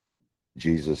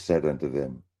 Jesus said unto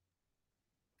them,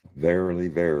 verily,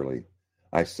 verily,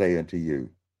 I say unto you,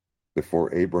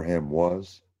 before Abraham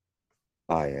was,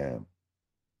 I am.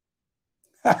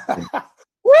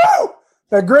 Woo!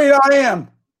 The great I am.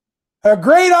 A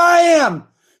great I am.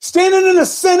 Standing in the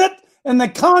Senate and the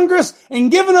Congress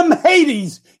and giving them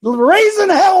Hades, raising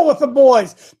hell with the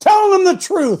boys, telling them the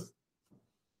truth.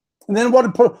 And then what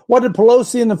did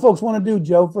Pelosi and the folks want to do,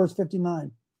 Joe? Verse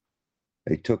 59.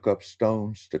 They took up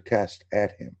stones to cast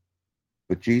at him.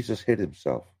 But Jesus hid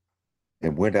himself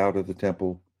and went out of the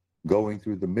temple, going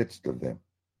through the midst of them,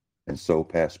 and so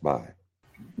passed by.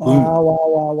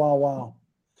 Wow.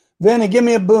 Vinny, give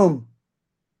me a boom.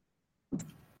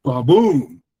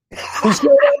 Boom.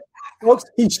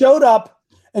 He showed up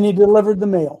and he delivered the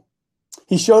mail.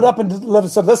 He showed up and delivered.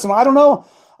 Said, listen, I don't know.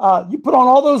 You put on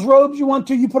all those robes you want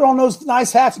to. You put on those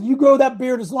nice hats. And you grow that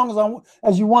beard as long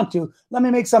as you want to. Let me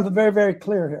make something very, very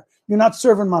clear here. You're not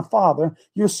serving my father.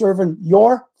 You're serving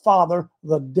your father,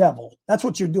 the devil. That's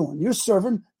what you're doing. You're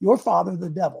serving your father, the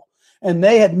devil. And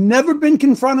they had never been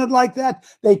confronted like that.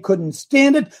 They couldn't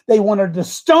stand it. They wanted to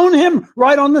stone him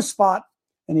right on the spot.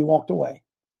 And he walked away,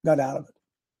 got out of it.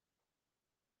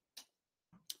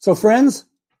 So friends,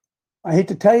 I hate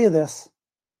to tell you this.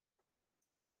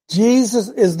 Jesus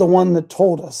is the one that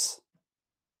told us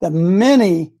that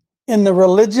many in the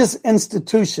religious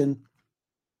institution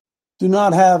do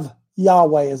not have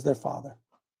Yahweh as their father.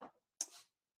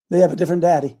 They have a different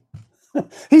daddy.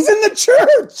 He's in the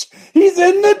church. He's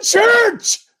in the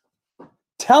church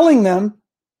telling them,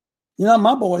 you're not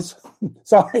my boys.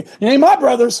 Sorry, you ain't my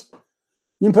brothers.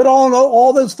 You can put on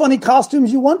all those funny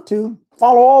costumes you want to,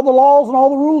 follow all the laws and all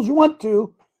the rules you want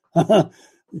to.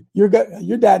 Your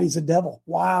daddy's a devil.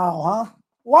 Wow, huh?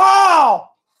 Wow!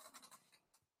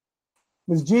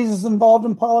 Was Jesus involved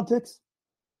in politics?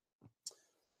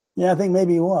 Yeah, I think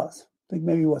maybe he was.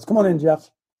 Come on in, Jeff.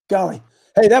 Golly.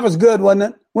 Hey, that was good, wasn't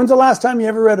it? When's the last time you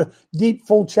ever read a deep,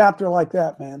 full chapter like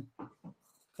that, man?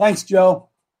 Thanks, Joe.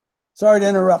 Sorry to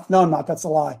interrupt. No, I'm not. That's a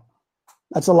lie.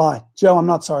 Joe, I'm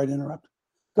not sorry to interrupt.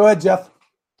 Go ahead, Jeff.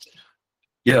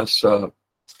 Yes, the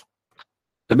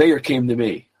mayor came to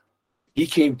me. He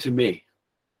came to me,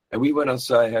 and we went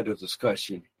outside, had a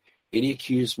discussion, and he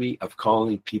accused me of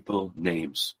calling people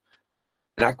names.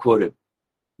 And I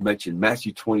mentioned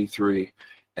Matthew 23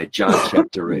 and John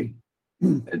chapter 8.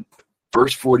 And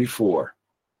verse 44,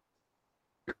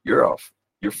 you're off.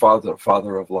 your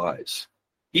father of lies.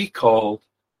 He called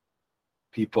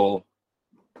people,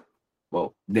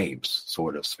 well, names,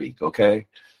 so to speak, okay?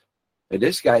 And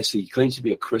this guy, he claims to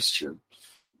be a Christian.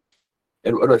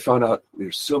 And what I found out,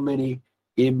 there's so many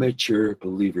immature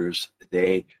believers,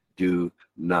 they do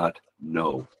not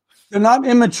know. They're not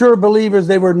immature believers.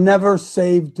 They were never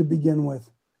saved to begin with.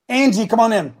 Angie, come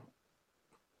on in.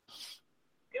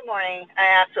 Good morning.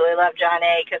 I absolutely love John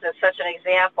 8 because it's such an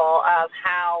example of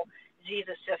how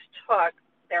Jesus just took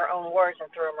their own words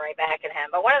and threw them right back at him.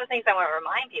 But one of the things I want to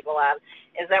remind people of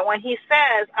is that when he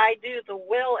says, I do the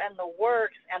will and the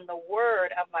works and the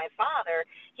word of my Father,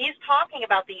 he's talking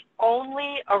about the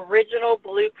only original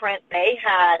blueprint they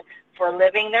had for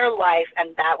living their life,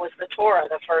 and that was the Torah,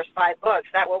 the first 5 books,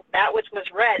 that which was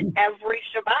read every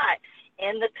Shabbat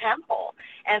in the temple.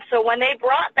 And so when they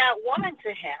brought that woman to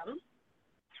him,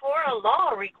 Torah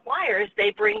law requires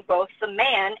they bring both the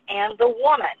man and the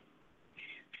woman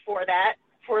for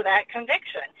that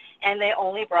conviction, and they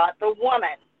only brought the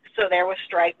woman, so there was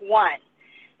strike 1.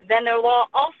 Then the law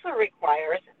also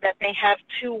requires that they have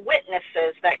 2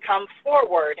 witnesses that come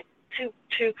forward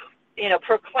to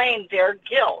proclaim their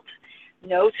guilt.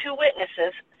 No 2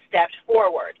 witnesses stepped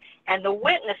forward, and the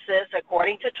witnesses,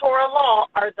 according to Torah law,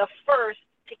 are the first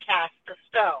to cast the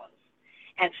stones.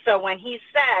 And so when he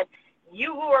said,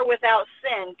 you who are without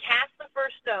sin, cast the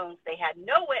first stones, they had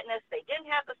no witness, they didn't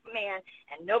have the man,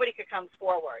 and nobody could come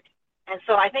forward. And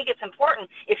so I think it's important,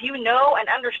 if you know and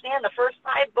understand the first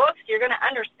 5 books, you're going to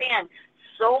understand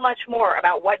so much more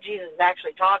about what Jesus is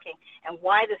actually talking and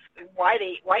why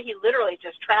he literally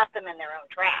just trapped them in their own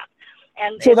trap.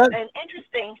 And so it's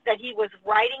interesting that he was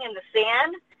writing in the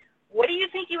sand. What do you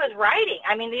think he was writing?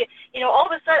 I mean, all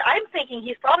of a sudden, I'm thinking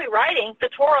he's probably writing the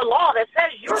Torah law that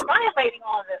says you're violating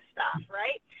all of this stuff,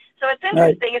 right? So it's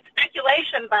interesting. Right. It's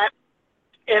speculation, but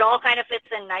it all kind of fits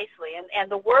in nicely. And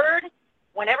the word,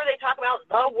 whenever they talk about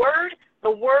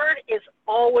the word is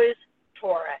always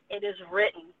Torah. It is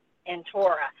written in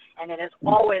Torah, and it is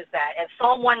always that. And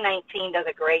Psalm 119 does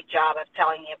a great job of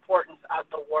telling the importance of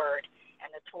the word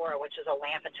and the Torah, which is a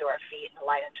lamp unto our feet and a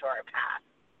light unto our path.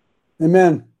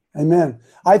 Amen. Amen.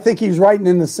 I think he's writing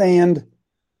in the sand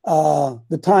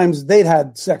the times they'd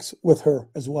had sex with her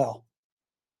as well.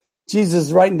 Jesus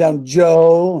is writing down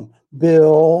Joe,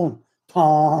 Bill,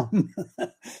 Tom.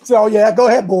 So, yeah, go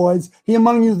ahead, boys. He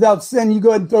among you without sin, you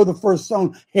go ahead and throw the first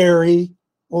stone. Harry,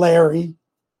 Larry,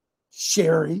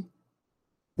 Sherry.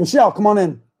 Michelle, come on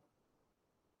in.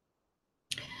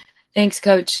 Thanks,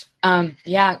 Coach.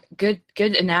 Yeah, good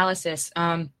analysis.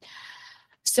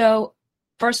 So,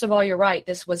 first of all, you're right.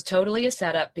 This was totally a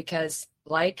setup because,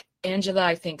 like Angela,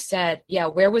 I think, said, yeah,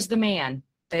 where was the man?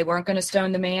 They weren't going to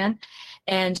stone the man.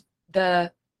 And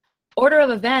the order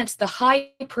of events, the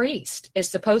high priest is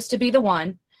supposed to be the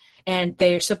one, and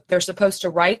they're supposed to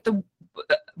write the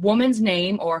woman's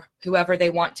name or whoever they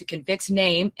want to convict's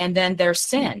name and then their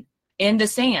sin in the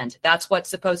sand. That's what's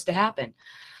supposed to happen.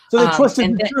 So they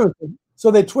twisted the truth.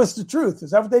 So they twist the truth.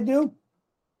 Is that what they do?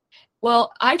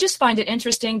 Well, I just find it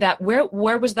interesting that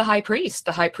where was the high priest?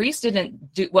 The high priest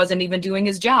wasn't even doing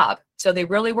his job. So they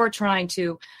really were trying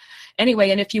to,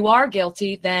 anyway. And if you are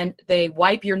guilty, then they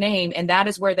wipe your name, and that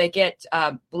is where they get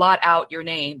blot out your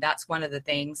name. That's one of the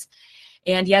things.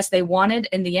 And yes, they wanted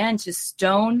in the end to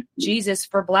stone Jesus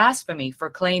for blasphemy, for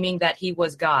claiming that he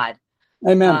was God.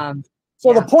 Amen.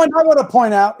 The point I want to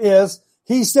point out is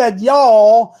he said,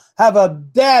 y'all have a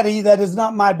daddy that is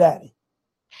not my daddy.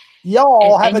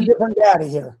 Y'all have a different daddy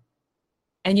here.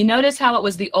 And you notice how it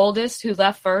was the oldest who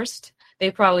left first?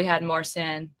 They probably had more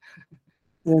sin.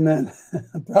 Amen.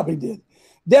 Probably did.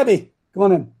 Debbie, come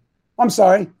on in. I'm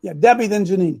sorry. Yeah, Debbie, then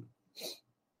Janine.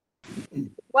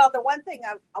 Well, the one thing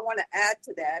I want to add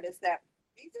to that is that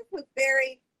Jesus was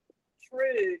very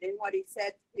shrewd in what he said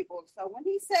to people. So when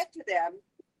he said to them,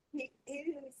 he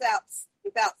was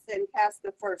without sin cast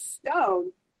the first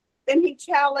stone, then he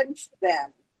challenged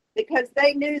them, because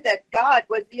they knew that God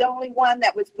was the only one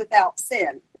that was without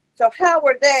sin. So how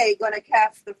were they going to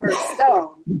cast the first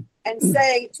stone and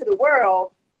say to the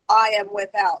world, I am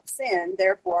without sin,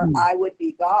 therefore I would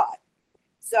be God?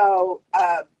 So,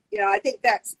 I think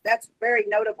that's very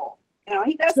notable.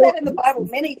 He does that in the Bible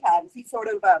many times. He sort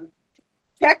of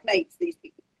checkmates these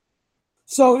people.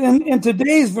 So in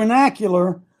today's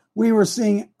vernacular, we were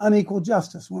seeing unequal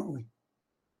justice, weren't we?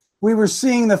 We were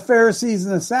seeing the Pharisees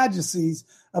and the Sadducees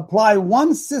apply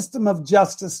one system of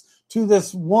justice to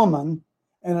this woman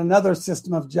and another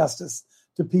system of justice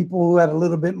to people who had a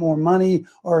little bit more money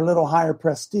or a little higher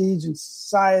prestige in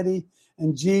society.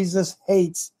 And Jesus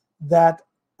hates that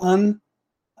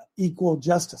unequal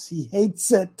justice. He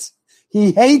hates it.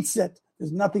 He hates it.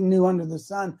 There's nothing new under the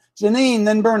sun. Janine,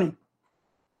 then Bernie.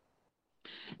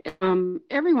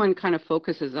 Everyone kind of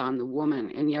focuses on the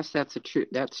woman, and yes, that's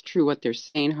true what they're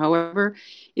saying. However,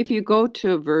 if you go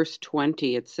to verse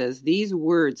 20, it says, "These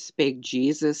words spake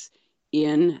Jesus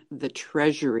in the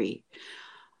treasury."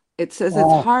 It says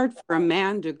it's hard for a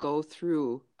man to go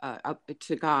through up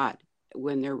to God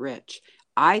when they're rich.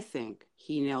 I think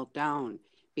he knelt down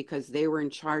because they were in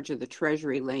charge of the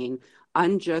treasury, laying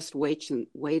unjust weights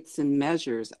and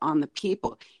measures on the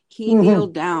people. He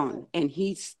kneeled down and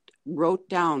he wrote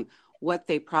down what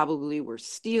they probably were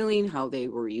stealing, how they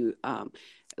were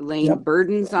laying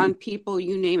burdens on people,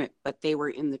 you name it. But they were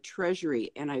in the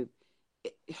treasury, and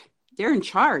they're in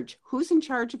charge. Who's in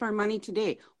charge of our money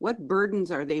today? What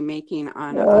burdens are they making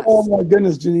on us? Oh my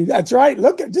goodness, Janine. That's right.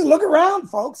 Look around,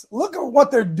 folks. Look at what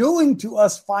they're doing to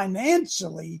us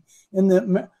financially.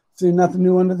 See, nothing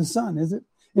new under the sun, is it?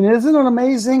 And isn't it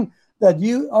amazing that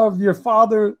you of your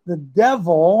father, the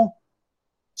devil,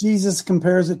 Jesus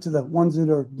compares it to the ones that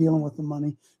are dealing with the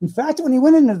money. In fact, when he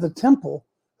went into the temple,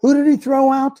 who did he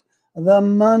throw out? The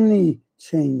money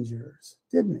changers,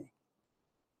 didn't he?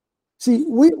 See,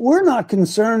 we're not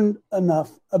concerned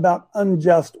enough about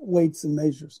unjust weights and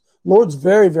measures. Lord's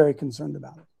very, very concerned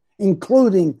about it,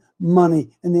 including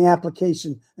money and the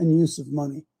application and use of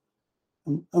money.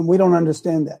 And we don't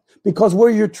understand that. Because where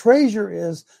your treasure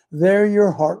is, there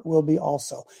your heart will be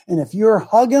also. And if you're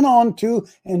hugging on to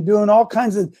and doing all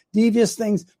kinds of devious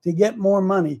things to get more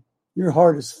money, your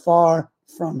heart is far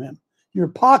from him. Your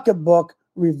pocketbook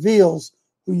reveals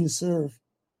who you serve.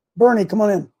 Bernie, come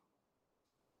on in.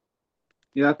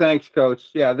 Yeah, thanks, Coach.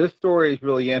 Yeah, this story is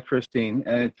really interesting,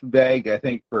 and it's vague, I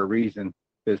think, for a reason.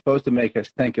 It's supposed to make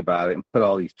us think about it and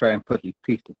try and put these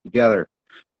pieces together.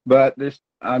 But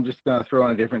I'm just going to throw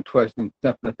in a different twist and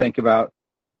something to think about.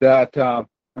 That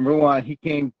number one, he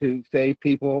came to save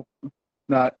people,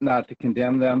 not to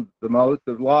condemn them. The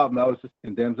law of Moses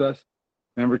condemns us.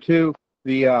 Number two,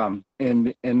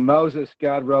 in Moses,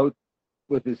 God wrote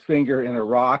with his finger in a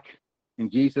rock, and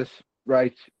Jesus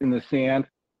writes in the sand.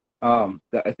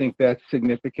 I think that's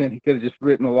significant. He could have just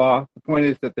written the law. The point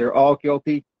is that they're all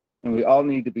guilty, and we all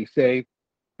need to be saved.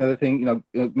 Another thing,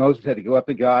 Moses had to go up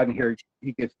to God, and here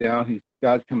he gets down.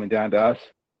 God's coming down to us,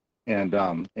 and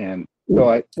so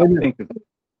I think that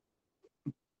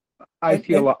I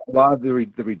see a lot of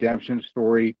the redemption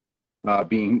story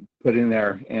being put in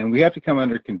there, and we have to come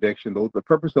under conviction. The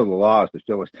purpose of the law is to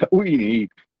show us that we need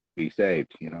to be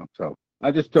saved. So I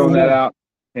just throwing that out,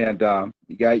 and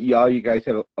you guys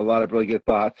have a lot of really good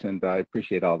thoughts, and I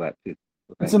appreciate all that too.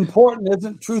 So it's important,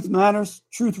 isn't it? Truth matters.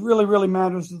 Truth really, really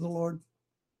matters to the Lord.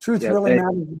 Truth really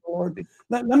matters to the Lord.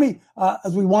 Let me,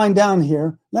 as we wind down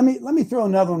here, let me throw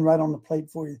another one right on the plate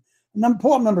for you.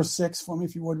 Pull up number 6 for me,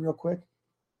 if you would, real quick.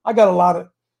 I got a lot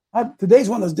of. Today's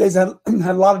one of those days I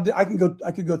had a lot of. I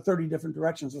could go 30 different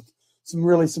directions with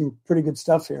some pretty good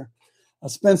stuff here.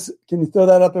 Spence, can you throw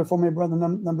that up there for me, brother?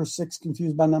 Number 6,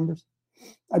 confused by numbers.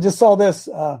 I just saw this.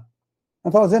 I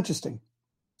thought it was interesting.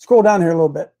 Scroll down here a little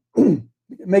bit.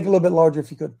 Make it a little bit larger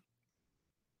if you could.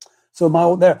 So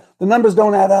the numbers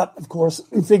don't add up, of course.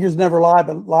 Figures never lie,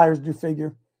 but liars do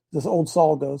figure. This old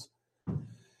saw goes.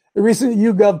 A recent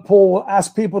YouGov poll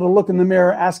asked people to look in the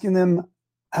mirror, asking them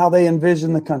how they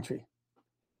envision the country.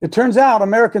 It turns out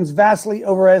Americans vastly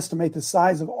overestimate the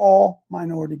size of all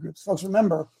minority groups. Folks,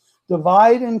 remember,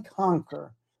 divide and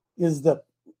conquer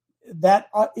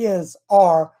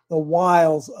are the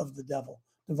wiles of the devil.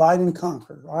 Divide and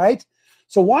conquer, all right?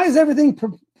 So why is everything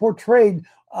portrayed?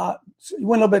 You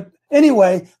went a little bit.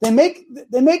 Anyway, they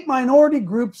make minority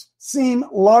groups seem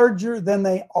larger than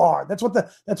they are. That's what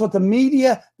the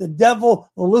media, the devil,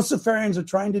 the Luciferians are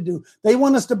trying to do. They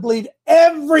want us to believe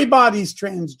everybody's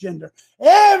transgender,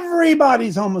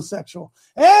 everybody's homosexual,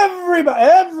 everybody.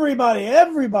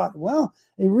 Well,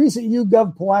 a recent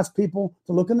YouGov poll asked people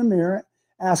to look in the mirror,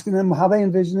 asking them how they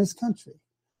envision this country.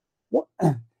 Well,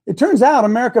 it turns out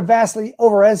America vastly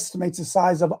overestimates the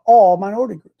size of all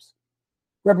minority groups,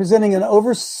 representing an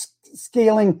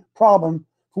overscaling problem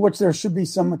for which there should be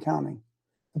some accounting.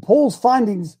 The poll's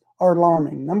findings are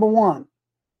alarming. Number one,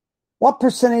 what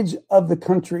percentage of the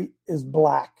country is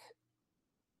black?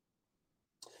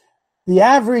 The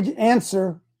average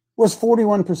answer was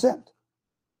 41%,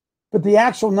 but the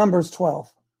actual number is 12%.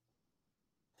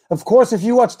 Of course, if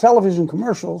you watch television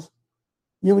commercials,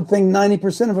 you would think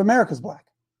 90% of America is black.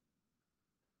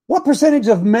 What percentage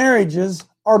of marriages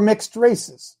are mixed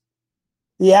races?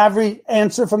 The average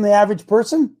answer from the average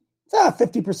person?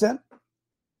 50%.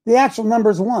 The actual number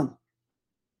is 1%.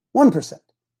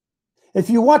 If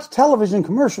you watch television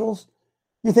commercials,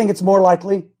 you think it's more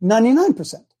likely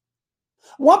 99%.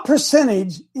 What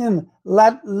percentage in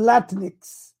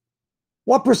Latinx?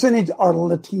 What percentage are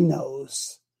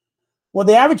Latinos? Well,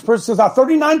 the average person says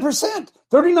 39%.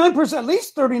 39%, at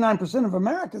least 39% of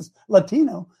Americans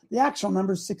Latino. The actual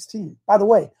number is 16. By the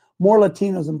way, more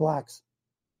Latinos than blacks.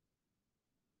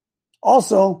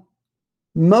 Also,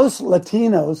 most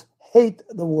Latinos hate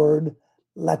the word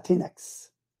Latinx.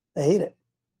 They hate it.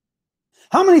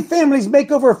 How many families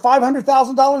make over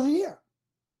 $500,000 a year?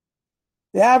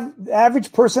 The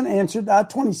average person answered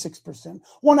 26%.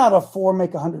 1 out of 4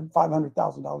 make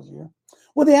 $500,000 a year.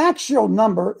 Well, the actual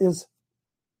number is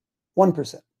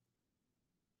 1%.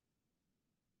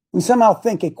 We somehow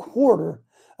think a quarter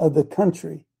of the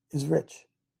country is rich.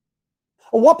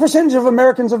 Well, what percentage of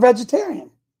Americans are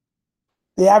vegetarian?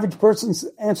 The average person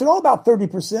answered about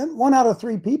 30%. 1 out of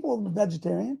 3 people are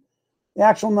vegetarian. The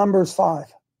actual number is 5.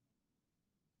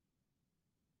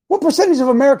 What percentage of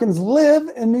Americans live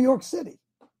in New York City?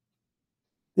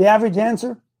 The average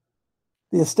answer,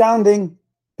 the astounding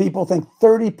people think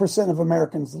 30% of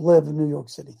Americans live in New York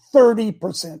City.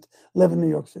 30% live in New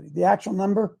York City. The actual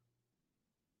number,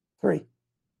 3.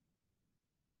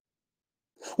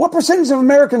 What percentage of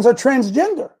Americans are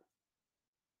transgender?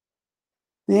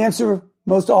 The answer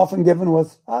most often given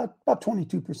was about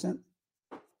 22%.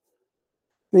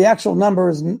 The actual number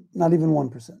is not even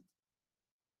 1%.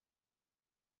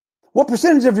 What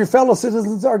percentage of your fellow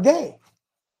citizens are gay?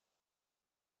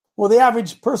 Well, the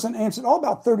average person answered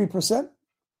about 30%.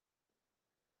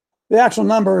 The actual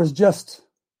number is just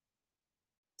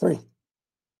 3.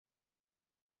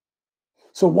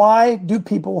 So why do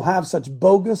people have such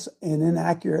bogus and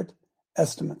inaccurate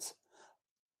estimates?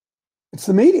 It's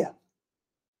the media.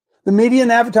 The media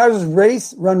and advertisers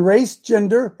run race,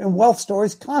 gender, and wealth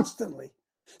stories constantly.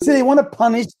 See, they want to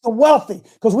punish the wealthy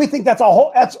because we think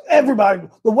that's everybody,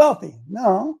 the wealthy.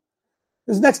 No.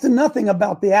 There's next to nothing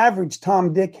about the average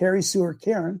Tom, Dick, Harry, Sue, or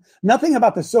Karen. Nothing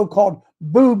about the so-called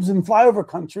boobs in flyover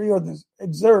country or the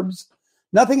exurbs.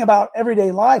 Nothing about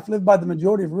everyday life lived by the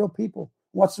majority of real people.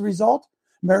 What's the result?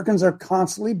 Americans are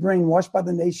constantly brainwashed by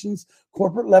the nation's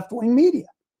corporate left-wing media.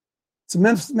 It's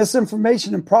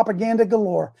misinformation and propaganda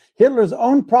galore. Hitler's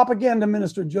own propaganda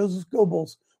minister, Joseph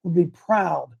Goebbels, would be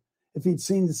proud if he'd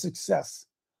seen the success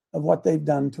of what they've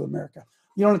done to America.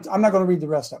 I'm not going to read the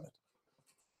rest of it.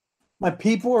 My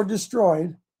people are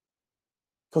destroyed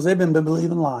because they've been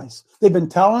believing lies. They've been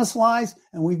telling us lies,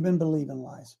 and we've been believing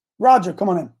lies. Roger, come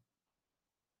on in.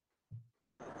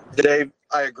 Dave,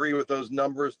 I agree with those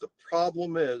numbers. The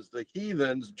problem is the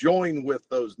heathens join with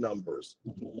those numbers.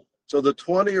 So the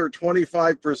 20 or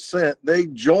 25%, they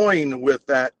join with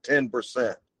that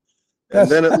 10%. And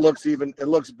then it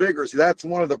looks bigger. See, that's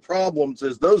one of the problems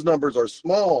is those numbers are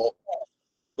small.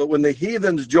 But when the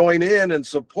heathens join in and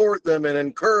support them and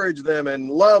encourage them and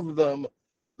love them,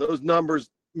 those numbers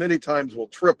many times will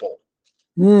triple.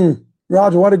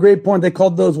 Roger, what a great point. They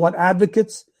called those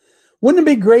advocates? Wouldn't it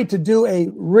be great to do a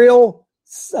real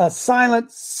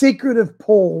silent, secretive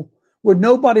poll where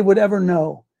nobody would ever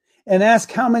know and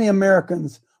ask how many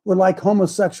Americans would like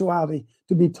homosexuality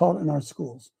to be taught in our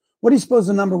schools? What do you suppose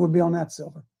the number would be on that,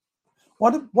 Silver?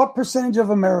 What percentage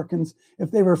of Americans, if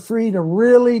they were free to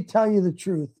really tell you the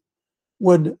truth,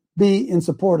 would be in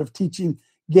support of teaching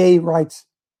gay rights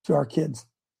to our kids?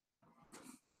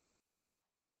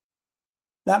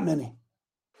 That many.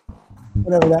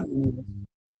 Whatever that means,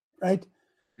 right?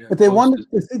 Yeah, but they want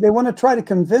to try to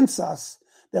convince us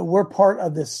that we're part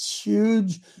of this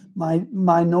huge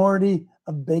minority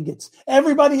of bigots.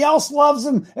 Everybody else loves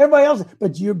them. Everybody else,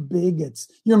 but you're bigots.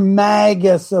 You're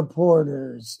MAGA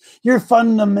supporters. You're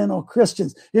fundamental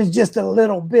Christians. There's just a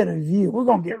little bit of you. We're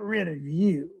going to get rid of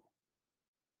you.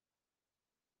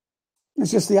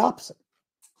 It's just the opposite.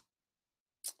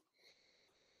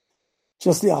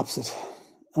 Just the opposite.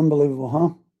 Unbelievable, huh?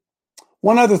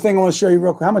 One other thing I want to show you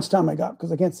real quick. How much time I got?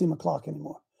 Because I can't see my clock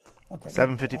anymore. Okay.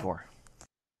 7:54.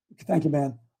 Thank you,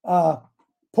 man.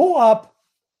 Pull up.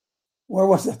 Where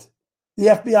was it? The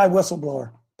FBI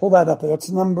whistleblower. Pull that up there. That's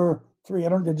number 3.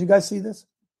 Did you guys see this?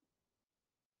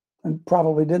 And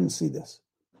probably didn't see this.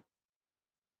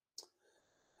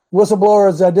 Whistleblower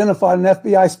has identified an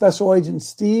FBI special agent,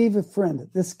 Steve Friend.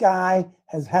 This guy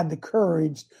has had the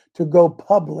courage to go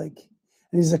public.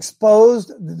 And he's exposed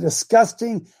the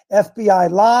disgusting FBI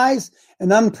lies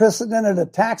and unprecedented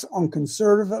attacks on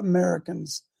conservative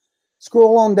Americans.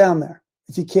 Scroll on down there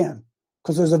if you can,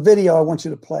 because there's a video I want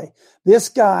you to play. This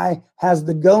guy has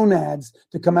the gonads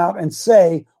to come out and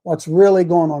say what's really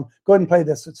going on. Go ahead and play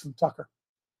this. It's from Tucker.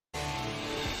 A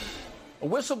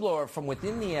whistleblower from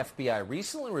within the FBI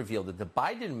recently revealed that the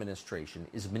Biden administration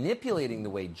is manipulating the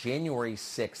way January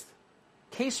 6th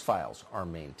case files are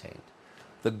maintained.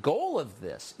 The goal of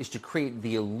this is to create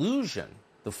the illusion,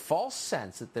 the false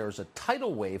sense that there's a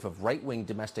tidal wave of right-wing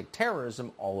domestic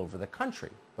terrorism all over the country.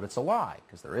 But it's a lie,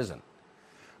 because there isn't.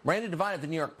 Miranda Devine of the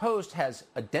New York Post has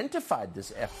identified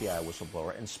this FBI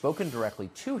whistleblower and spoken directly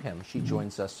to him. She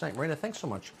joins us tonight. Miranda, thanks so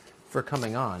much for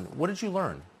coming on. What did you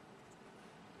learn?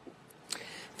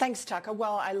 Thanks, Tucker.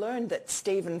 Well, I learned that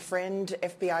Stephen Friend,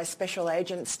 FBI special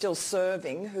agent still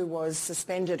serving, who was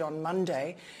suspended on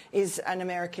Monday, is an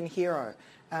American hero.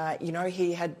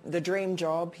 He had the dream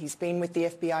job. He's been with the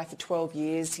FBI for 12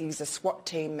 years. He's a SWAT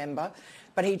team member.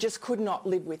 But he just could not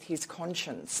live with his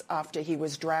conscience after he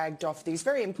was dragged off these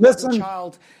very important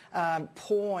child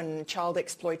porn, child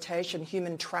exploitation,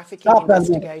 human trafficking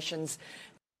investigations.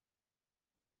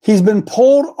 He's been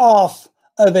pulled off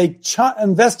of a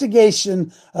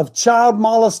investigation of child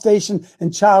molestation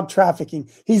and child trafficking.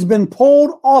 He's been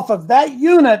pulled off of that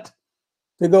unit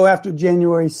to go after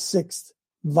January 6th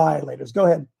violators. Go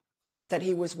ahead. That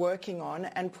he was working on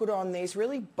and put on these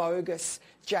really bogus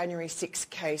January 6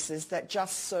 cases that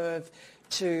just serve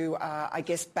to,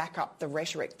 back up the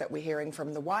rhetoric that we're hearing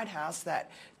from the White House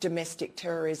that domestic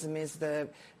terrorism is the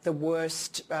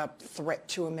worst threat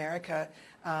to America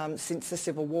since the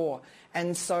Civil War.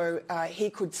 And so he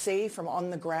could see from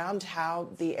on the ground how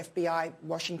the FBI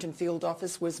Washington field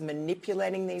office was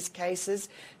manipulating these cases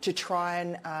to try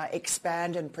and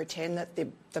expand and pretend that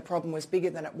the problem was bigger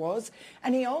than it was.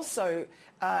 And he also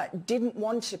didn't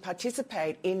want to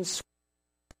participate in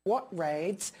SWAT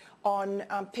raids on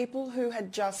people who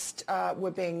had just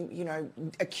were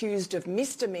being, accused of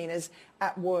misdemeanors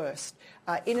at worst,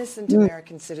 innocent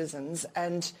American citizens.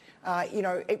 And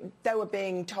they were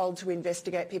being told to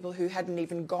investigate people who hadn't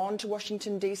even gone to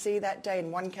Washington, D.C. that day.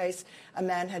 In one case, a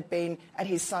man had been at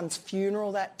his son's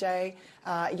funeral that day,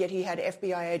 yet he had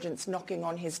FBI agents knocking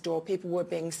on his door. People were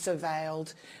being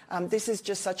surveilled. This is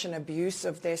just such an abuse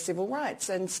of their civil rights.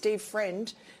 And Steve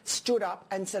Friend stood up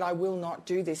and said, I will not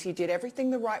do this. He did everything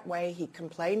the right way. He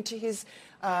complained to his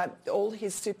all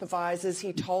his supervisors.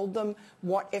 He told them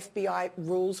what FBI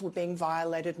rules were being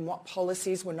violated and what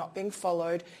policies were not being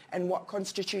followed and what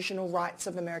constitutional rights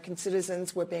of American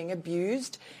citizens were being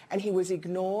abused. And he was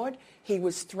ignored. He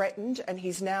was threatened. And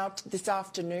he's now, this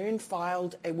afternoon,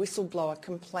 filed a whistleblower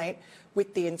complaint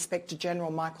with the Inspector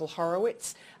General, Michael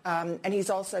Horowitz. And he's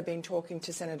also been talking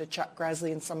to Senator Chuck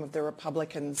Grassley and some of the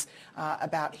Republicans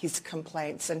about his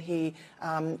complaints. And he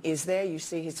is there. You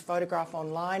see his photograph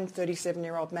online,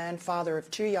 37-year-old man, father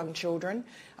of 2 young children.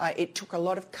 It took a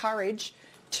lot of courage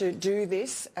to do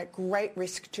this at great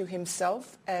risk to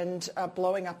himself and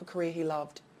blowing up a career he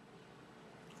loved.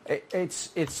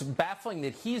 It's baffling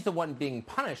that he's the one being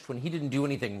punished when he didn't do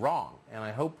anything wrong. And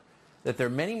I hope that there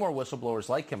are many more whistleblowers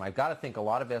like him. I've got to think a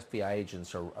lot of FBI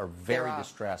agents are very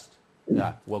distressed.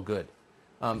 Yeah, well, good.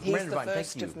 He's Miranda Devine, the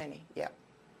first of many, yeah.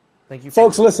 Thank you.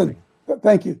 Folks, listen,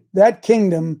 thank you. That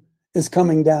kingdom is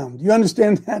coming down. Do you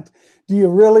understand that? Do you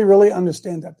really, really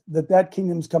understand that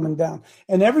kingdom's coming down?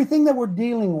 And everything that we're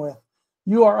dealing with,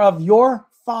 you are of your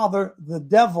father, the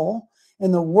devil,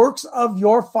 and the works of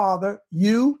your father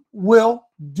you will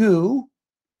do.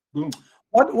 Boom.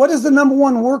 What is the number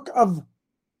one work of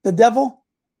the devil?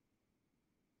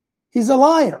 He's a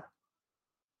liar.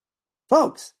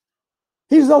 Folks,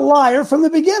 he's a liar from the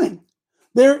beginning.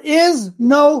 There is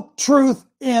no truth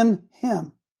in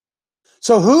him.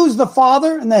 So who's the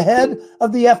father and the head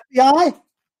of the FBI?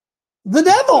 The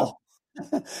devil.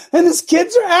 And his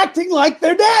kids are acting like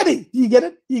their daddy. Do you get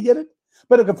it? You get it?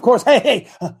 But of course, hey,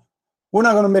 we're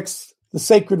not going to mix the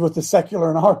sacred with the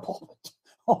secular in our pulpit.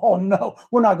 Oh, no,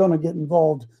 we're not going to get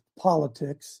involved in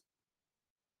politics.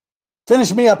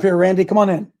 Finish me up here, Randy. Come on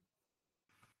in.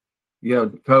 Yeah,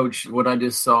 Coach, what I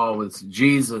just saw was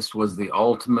Jesus was the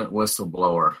ultimate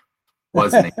whistleblower,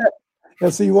 wasn't he?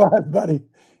 Yes, he was, buddy.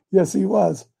 Yes, he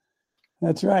was.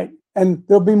 That's right. And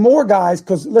there'll be more guys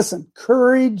because, listen,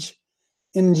 courage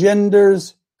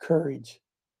engenders courage.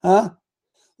 Huh?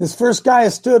 This first guy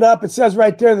has stood up. It says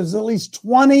right there, there's at least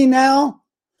 20 now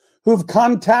who've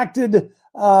contacted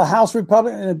House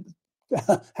Republicans.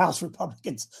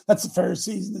 That's the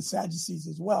Pharisees and the Sadducees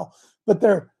as well. But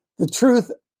the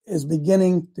truth is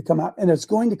beginning to come out, and it's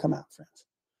going to come out, friends.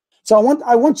 So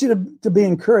I want you to be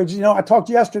encouraged. You know, I talked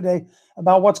yesterday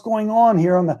about what's going on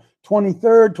here on the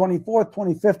 23rd, 24th,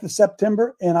 25th of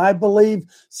September, and I believe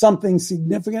something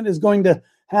significant is going to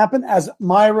happen. As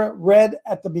Myra read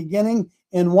at the beginning,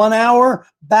 in 1 hour,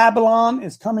 Babylon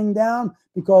is coming down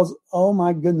because, oh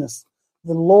my goodness,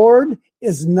 the Lord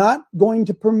is not going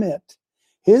to permit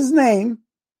his name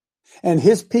and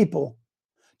his people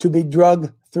to be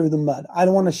dragged through the mud. I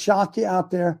don't want to shock you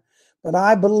out there, But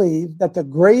I believe that the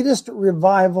greatest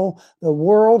revival the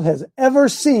world has ever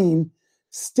seen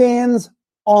stands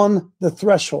on the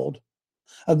threshold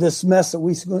of this mess that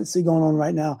we see going on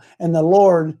right now. And the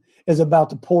Lord is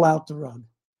about to pull out the rug.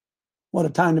 What a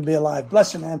time to be alive.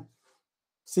 Bless you, man.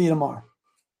 See you tomorrow.